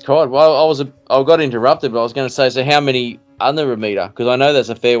meter plus cod? Well, I got interrupted, but I was going to say, so how many under a meter? Because I know there's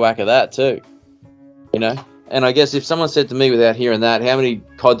a fair whack of that too. You know, and I guess if someone said to me without hearing that, how many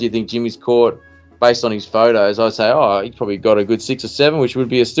cod do you think Jimmy's caught based on his photos? I'd say, oh, he's probably got a good 6 or 7, which would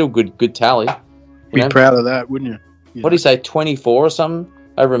be a still good tally. Be proud of that, wouldn't you? What do you say, 24 or something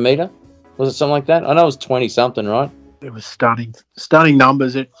over a meter? Was it something like that? I know it was 20 something, right? It was stunning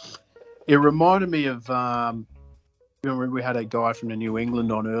numbers. It reminded me of remember we had a guy from the New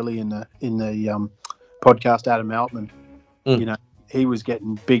England on early in the podcast, Adam Altman. You know, he was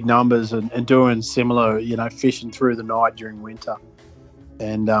getting big numbers and doing similar, you know, fishing through the night during winter.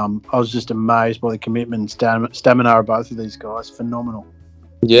 And I was just amazed by the commitment and stamina of both of these guys. Phenomenal.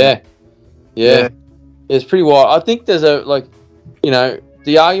 Yeah. It's pretty wild. I think there's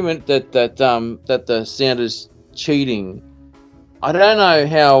the argument that the Sounders cheating. I don't know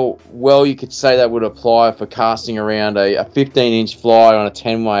how well you could say that would apply for casting around a 15-inch fly on a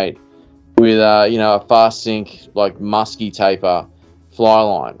 10 weight with a fast sink like musky taper fly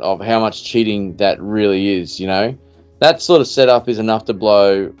line, of how much cheating that really is. You know, that sort of setup is enough to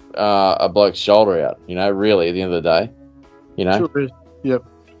blow a bloke's shoulder out. You know, really at the end of the day. You know. Sure is. Yep.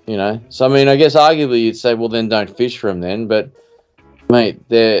 You know, so I mean, I guess arguably you'd say, well, then don't fish for them then. But mate,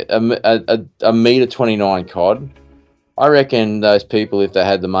 they're a meter 29 cod. I reckon those people, if they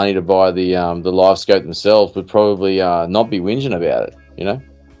had the money to buy the live scope themselves, would probably not be whinging about it. You know.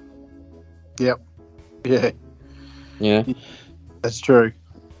 Yep. Yeah. Yeah. That's true.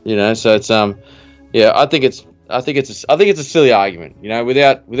 You know, so it's I think it's a silly argument. You know,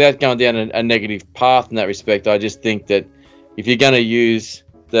 without going down a negative path in that respect, I just think that if you're going to use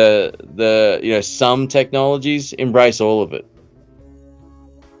the some technologies, embrace all of it.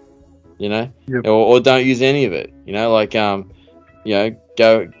 You know, yep. or don't use any of it. You know, like go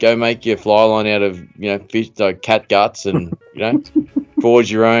make your fly line out of fish like cat guts, and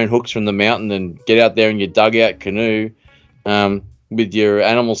forge your own hooks from the mountain, and get out there in your dugout canoe, with your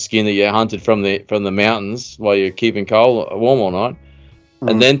animal skin that you hunted from the mountains while you're keeping warm all night,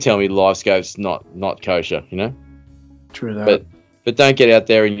 and then tell me the live scope's not kosher. You know, true that. But don't get out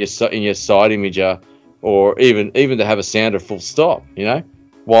there in your side imager, or even to have a sounder full stop. You know.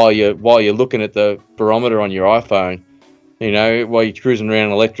 While you're looking at the barometer on your iPhone, while you're cruising around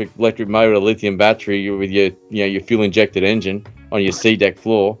an electric motor, lithium battery with your your fuel injected engine on your sea deck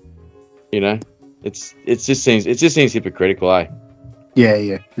floor, it just seems hypocritical, eh?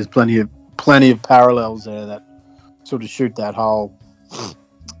 Yeah. There's plenty of parallels there that sort of shoot that whole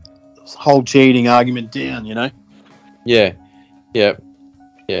cheating argument down. Yeah. Well,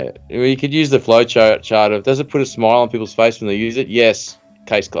 you could use the flow chart of, does it put a smile on people's face when they use it? Yes.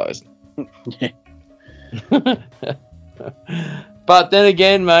 Case closed. But then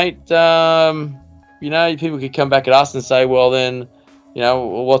again, mate, people could come back at us and say, well, then,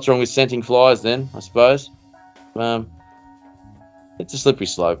 what's wrong with scenting flies then, I suppose? It's a slippery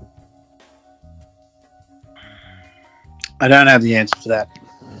slope. I don't have the answer for that.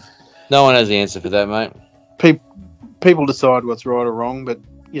 No one has the answer for that, mate. People decide what's right or wrong, but,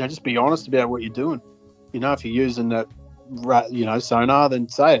 just be honest about what you're doing. If you're using that, sonar, then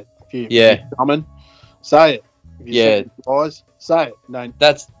say it. If you're coming, say it. If you're flies, say it. No,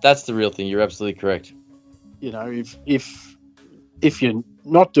 that's the real thing. You're absolutely correct. If you're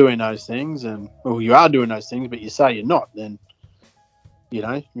not doing those things, you are doing those things, but you say you're not, then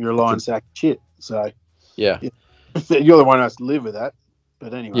you're a lying sack of shit. So yeah, you're the one who has to live with that.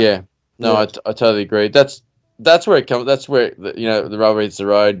 But anyway, yeah, no, I totally agree. That's where it comes. That's where the rubber meets the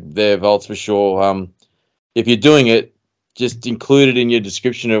road. There, Volts, for sure. If you're doing it, just include it in your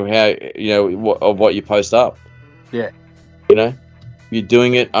description of how of what you post up. Yeah. You're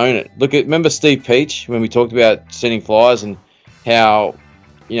doing it, own it. Remember Steve Peach when we talked about sending flies and how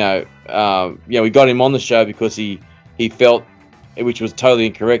we got him on the show because he felt, which was totally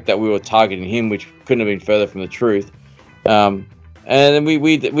incorrect, that we were targeting him, which couldn't have been further from the truth. And then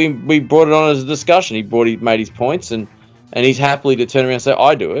we brought it on as a discussion. He made his points, and he's happily to turn around and say,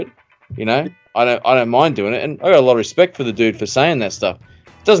 I do it. I don't mind doing it, and I got a lot of respect for the dude for saying that stuff.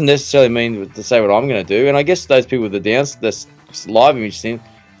 It doesn't necessarily mean to say what I'm going to do, and I guess those people with the live image thing,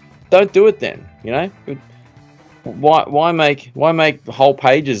 don't do it then. Why make whole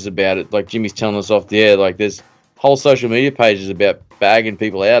pages about it? Like Jimmy's telling us off the air, like there's whole social media pages about bagging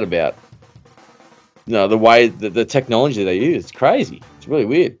people out about the way the technology they use. It's crazy. It's really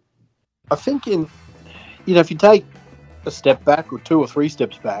weird. I think in you know, if you take a step back or 2 or 3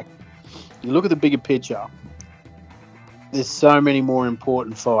 steps back, you look at the bigger picture. There's so many more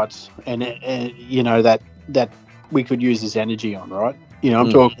important fights, and you know that we could use this energy on, right? You know,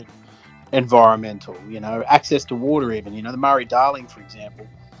 I'm talking environmental. You know, access to water, even. You know, the Murray-Darling, for example.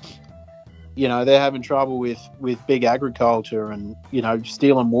 You know, they're having trouble with big agriculture and, you know,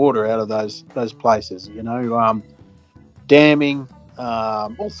 stealing water out of those places. You know, damming,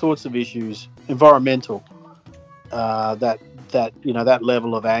 all sorts of issues, environmental. That you know, that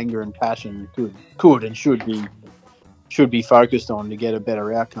level of anger and passion could and should be focused on to get a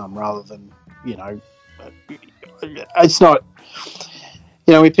better outcome, rather than, you know, it's not.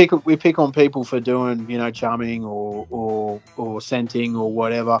 You know, we pick on people for doing, you know, chumming or scenting or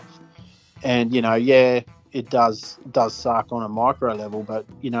whatever. And, you know, yeah, it does suck on a micro level, but,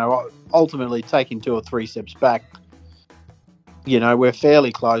 you know, ultimately taking 2 or 3 steps back, you know, we're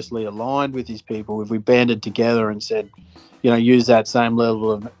fairly closely aligned with these people. If we banded together and said, you know, use that same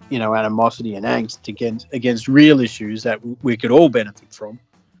level of, you know, animosity and angst against real issues that we could all benefit from,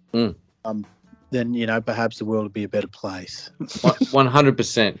 then, you know, perhaps the world would be a better place.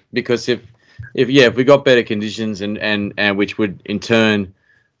 100%. Because if we got better conditions and which would in turn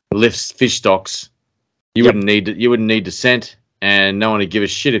lift fish stocks, you wouldn't need to scent, and no one would give a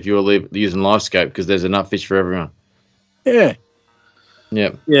shit if you were using live scope, because there's enough fish for everyone. Yeah.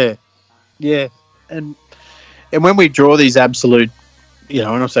 Yeah. And when we draw these absolute, you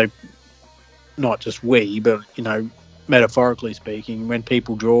know, and I say not just we, but, you know, metaphorically speaking, when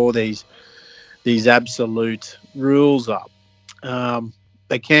people draw these absolute rules up,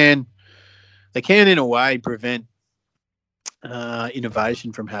 they can in a way prevent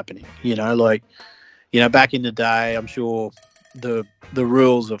innovation from happening. You know, like, you know, back in the day, I'm sure the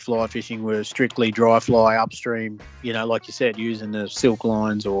rules of fly fishing were strictly dry fly upstream, you know, like you said, using the silk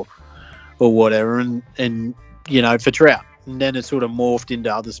lines or whatever, and you know, for trout. And then it sort of morphed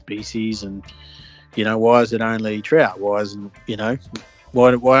into other species, and, you know, why is it only trout? Why isn't, you know,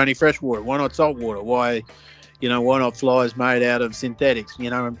 why only freshwater? Why not saltwater? Why, you know, why not flies made out of synthetics? You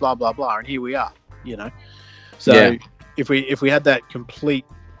know, and blah blah blah. And here we are, you know. So if we had that complete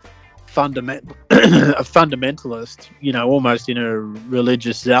a fundamentalist, you know, almost in a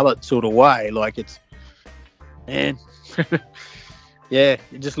religious zealot sort of way, like, it's, man, yeah,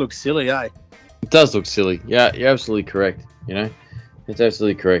 it just looks silly, eh? It does look silly. Yeah, you're absolutely correct. You know, it's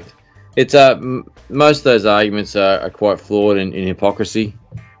absolutely correct. It's most of those arguments are quite flawed in hypocrisy,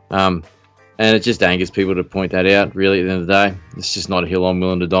 and it just angers people to point that out. Really, at the end of the day, it's just not a hill I'm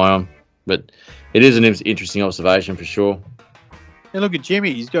willing to die on. But it is an interesting observation for sure. And look at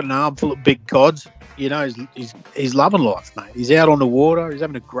Jimmy; he's got an arm full of big cods. You know, he's loving life, mate. He's out on the water. He's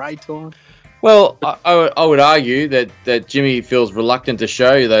having a great time. Well, I would argue that Jimmy feels reluctant to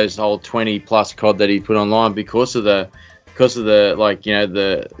show you those old 20+ cod that he put online because of the like, you know,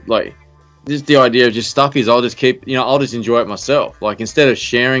 just the idea of just stuff is I'll just enjoy it myself. Like, instead of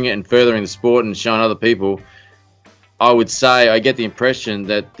sharing it and furthering the sport and showing other people, I would say I get the impression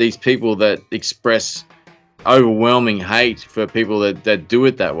that these people that express overwhelming hate for people that do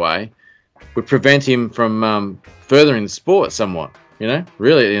it that way would prevent him from furthering the sport somewhat. You know,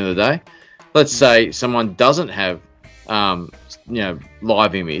 really, at the end of the day. Let's say someone doesn't have, you know,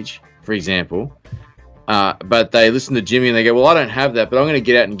 live image, for example, but they listen to Jimmy and they go, well, I don't have that, but I'm going to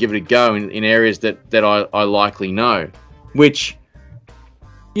get out and give it a go in areas that I likely know. Which,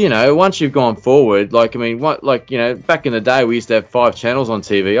 you know, once you've gone forward, like, I mean, you know, back in the day we used to have 5 channels on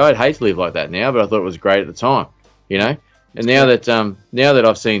TV. I'd hate to live like that now, but I thought it was great at the time, you know. And now that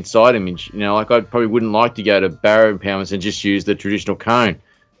I've seen side image, you know, like, I probably wouldn't like to go to barrow impoundments and just use the traditional cone.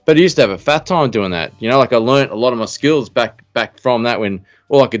 But I used to have a fat time doing that. You know, like, I learnt a lot of my skills back from that, when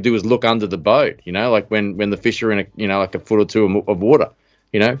all I could do was look under the boat, you know, like when the fish are in like a foot or two of water,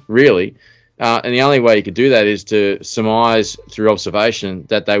 you know, really. And the only way you could do that is to surmise through observation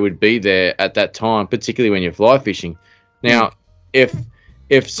that they would be there at that time, particularly when you're fly fishing. Now, if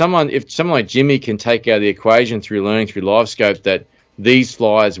someone like Jimmy can take out the equation through learning through live scope that these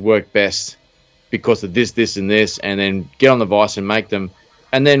flies work best because of this, and this, and then get on the vise and make them,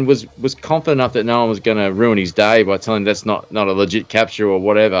 and then was confident enough that no one was going to ruin his day by telling him that's not a legit capture or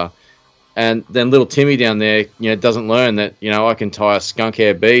whatever. And then little Timmy down there, you know, doesn't learn that, you know, I can tie a skunk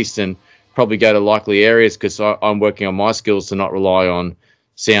hair beast and probably go to likely areas because I'm working on my skills to not rely on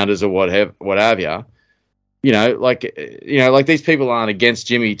sounders or what have you. You know, like these people aren't against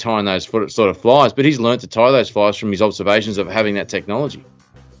Jimmy tying those sort of flies, but he's learned to tie those flies from his observations of having that technology.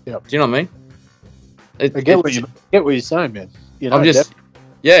 Yeah. Do you know what I mean? I get what you're saying, man. You know,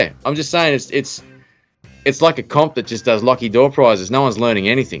 I'm just saying it's like a comp that just does lucky door prizes. No one's learning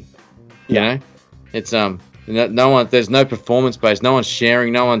anything, you know. It's no one. There's no performance base. No one's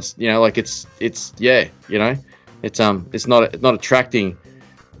sharing. No one's like it's yeah. It's not attracting.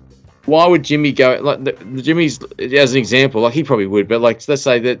 Why would Jimmy go Jimmy's as an example? Like he probably would, but like let's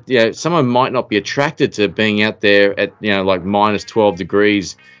say that someone might not be attracted to being out there at like minus 12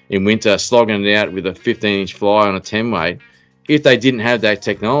 degrees in winter, slogging it out with a 15-inch fly on a 10 weight. If they didn't have that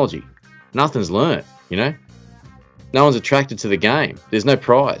technology, nothing's learnt. No one's attracted to the game. There's no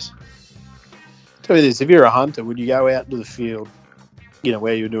prize. Tell me this: if you're a hunter, would you go out into the field,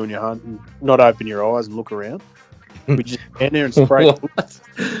 where you're doing your hunt, and not open your eyes and look around? Would you just stand there and spray?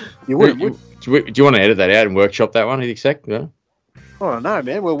 You wouldn't. Do you want to edit that out and workshop that one? Do you think? No? Oh no,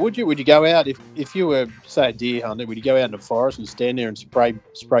 man. Well, would you? Would you go out if you were, say, a deer hunter? Would you go out in the forest and stand there and spray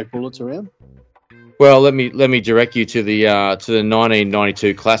bullets around? Well, let me direct you to the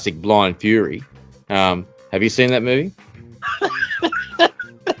 1992 classic Blind Fury. Have you seen that movie?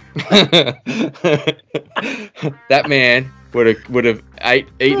 That man would have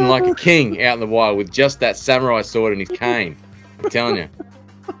eaten like a king out in the wild with just that samurai sword and his cane. I'm telling you.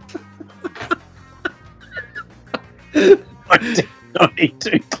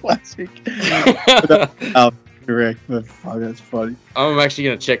 1992 classic. Correct. That's funny. I'm actually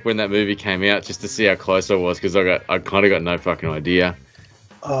going to check when that movie came out just to see how close I was because I kind of got no fucking idea.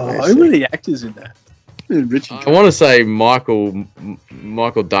 Oh, who were the actors in that? Richard. I want to say Michael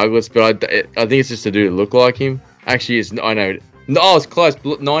Douglas, but I think it's just a dude that looked like him. Actually, I know. No, it's close.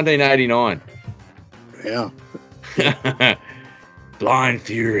 1989. Yeah. Blind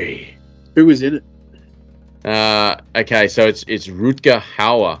Fury. Who was in it? Okay, so it's Rutger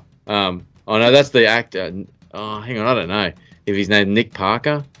Hauer. Oh no, that's the actor. Oh, hang on, I don't know if his name Nick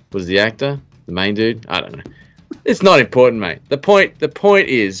Parker was the actor, the main dude. I don't know. It's not important, mate. The point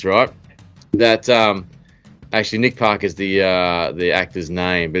is right that actually Nick Parker is the actor's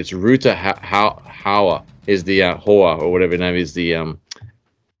name, but it's Rutger Hauer is the Hauer or whatever his name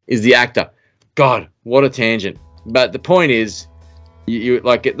is the actor. God, what a tangent! But the point is. You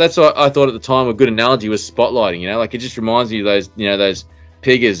like that's what I thought at the time. A good analogy was spotlighting. Like it just reminds you of those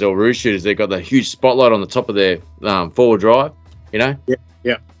piggers or roost shooters. They've got the huge spotlight on the top of their forward drive. Yeah.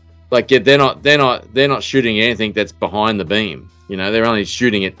 Like they're not shooting anything that's behind the beam. They're only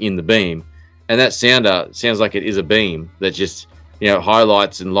shooting it in the beam, and that sounder sounds like it is a beam that just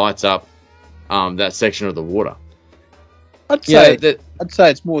highlights and lights up that section of the water. I'd say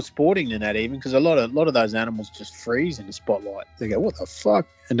it's more sporting than that, even because a lot of those animals just freeze in the spotlight. They go, "What the fuck?"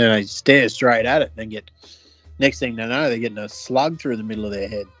 and then they stare straight at it. And next thing they know, they're getting a slug through the middle of their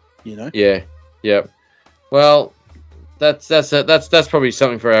head. Yeah. Yep. Well, that's probably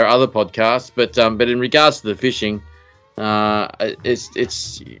something for our other podcast. But in regards to the fishing,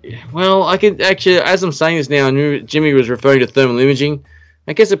 it's well, I can actually, as I'm saying this now, I knew Jimmy was referring to thermal imaging.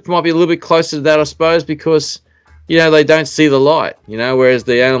 I guess it might be a little bit closer to that, I suppose, because. They don't see the light, whereas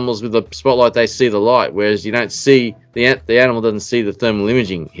the animals with the spotlight, they see the light, whereas you don't see, the animal doesn't see the thermal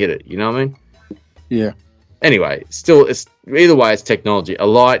imaging hit it, you know what I mean? Yeah. Anyway, still, it's either way, it's technology. A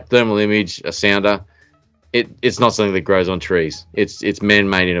light, thermal image, a sounder, it's not something that grows on trees. It's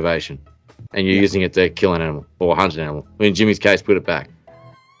man-made innovation, and you're using it to kill an animal or hunt an animal. In Jimmy's case, put it back.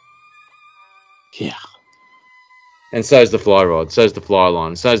 Yeah. And so's the fly rod, so's the fly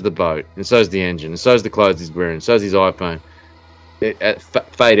line, so's the boat, and so's the engine, and so's the clothes he's wearing, so's his iPhone.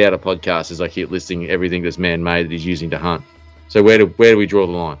 Fade out of podcasts as I keep listing everything that's man-made that he's using to hunt. So where do we draw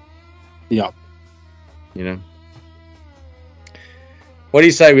the line? Yeah. What do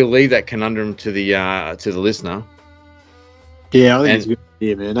you say we leave that conundrum to the listener? Yeah, I think it's a good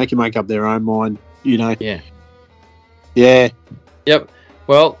idea, man. They can make up their own mind, Yeah. Yeah. Yep.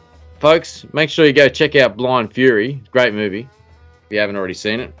 Well, folks, make sure you go check out Blind Fury. Great movie. If you haven't already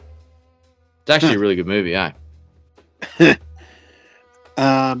seen it. It's actually a really good movie, eh?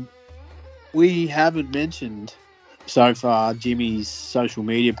 We haven't mentioned so far Jimmy's social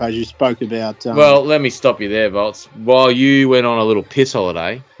media page. You spoke about... well, let me stop you there, Volts. While you went on a little piss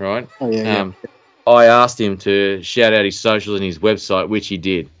holiday, right? Oh, yeah. I asked him to shout out his socials and his website, which he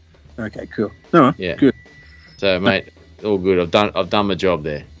did. Okay, cool. All right, yeah. Good. So, mate, all good. I've done my job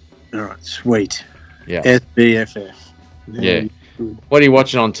there. All right, sweet. Yeah. SVFF. Yeah. What are you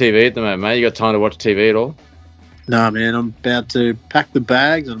watching on TV at the moment, mate? You got time to watch TV at all? No, man. I'm about to pack the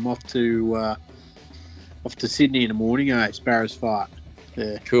bags and I'm off to Sydney in the morning. Sparrow's Fart.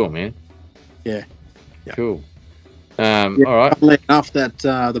 Yeah. Cool, man. Yeah. Cool. All right. Enough that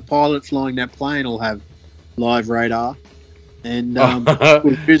the pilot flying that plane will have live radar, and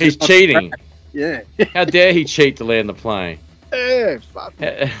he's cheating. Yeah. How dare he cheat to land the plane? Yeah, fuck.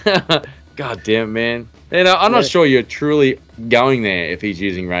 God damn, man. I'm not sure you're truly going there if he's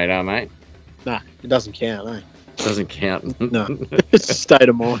using radar, mate. Nah, it doesn't count, eh? Doesn't count. No, it's a state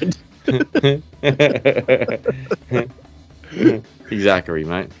of mind. Exactly,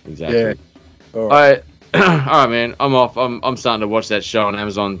 mate. Exactly. Yeah. All right. All right, man. I'm off. I'm starting to watch that show on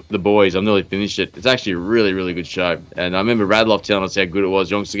Amazon, The Boys. I've nearly finished it. It's actually a really, really good show. And I remember Radloff telling us how good it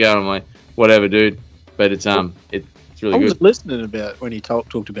was yonks ago. And I'm like, whatever, dude. But it's really I good. was listening about when he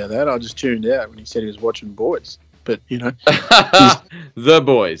talked about that. I just tuned out when he said he was watching Boys. But you know, The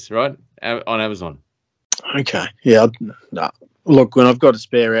Boys, right? On Amazon. okay, yeah. No, look, when I've got a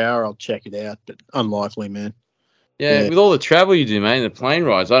spare hour, I'll check it out. But unlikely, man. Yeah, with all the travel you do, man, the plane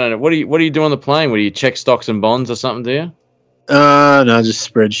rides. I don't know. What do you do on the plane? What do you check stocks and bonds or something? Do you? No,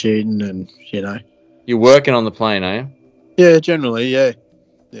 just spreadsheeting and you know. You're working on the plane, are you? Yeah, generally, yeah.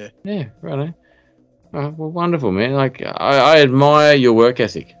 Yeah, right. Well, wonderful, man. Like I admire your work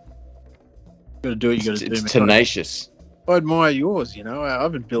ethic. Got to do what you got to do. It's man. tenacious. I admire yours. You know, I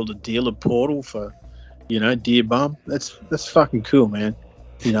haven't built a dealer portal for, you know, Deer Bum. That's fucking cool, man.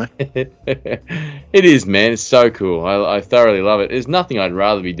 You know. It is, man. It's so cool. I thoroughly love it. There's nothing I'd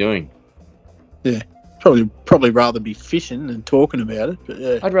rather be doing. Yeah, probably rather be fishing than talking about it. But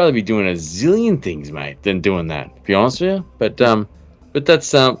yeah, I'd rather be doing a zillion things, mate, than doing that. To be honest with you, but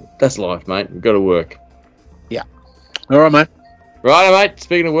that's life, mate. We've got to work. yeah. All right, mate. Right, mate.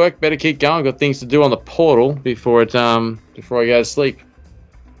 Speaking of work, better keep going. Got things to do on the portal before I go to sleep.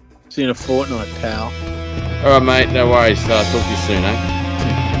 See you in a fortnight, pal. All right, mate. No worries. Talk to you soon,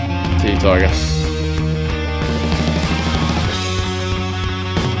 eh? See you, Tiger.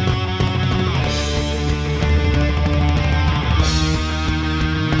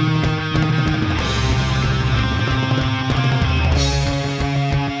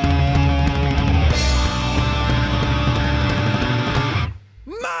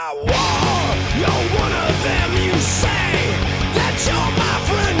 My war, you're one of them. You say that you're my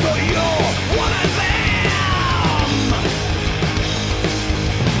friend, but you're one of them.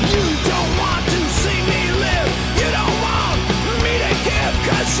 You don't want to see me live. You don't want me to give,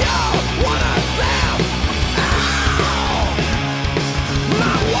 'cause you're one of them. Ow.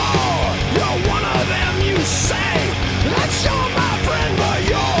 My war, you're one of them. You say that you're my friend, but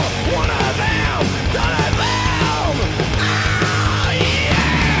you're one of them. None of them. Ow, yeah.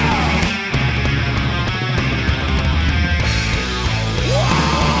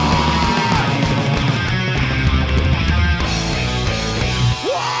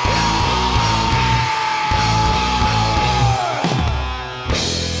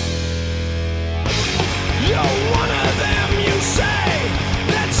 You're one of them, you say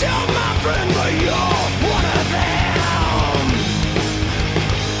that you're my friend, but you're one of them.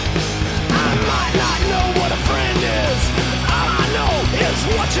 I might not know what a friend is. All I know is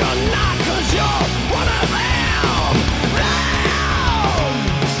what you're not, 'cause you're one of them.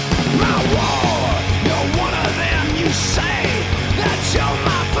 My war, you're one of them, you say that you're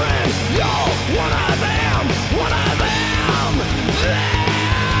my friend. You're one of them, one of them.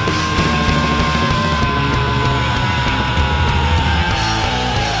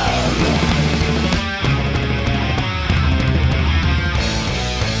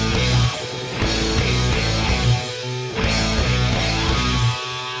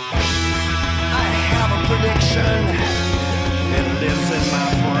 I have a prediction. It lives in my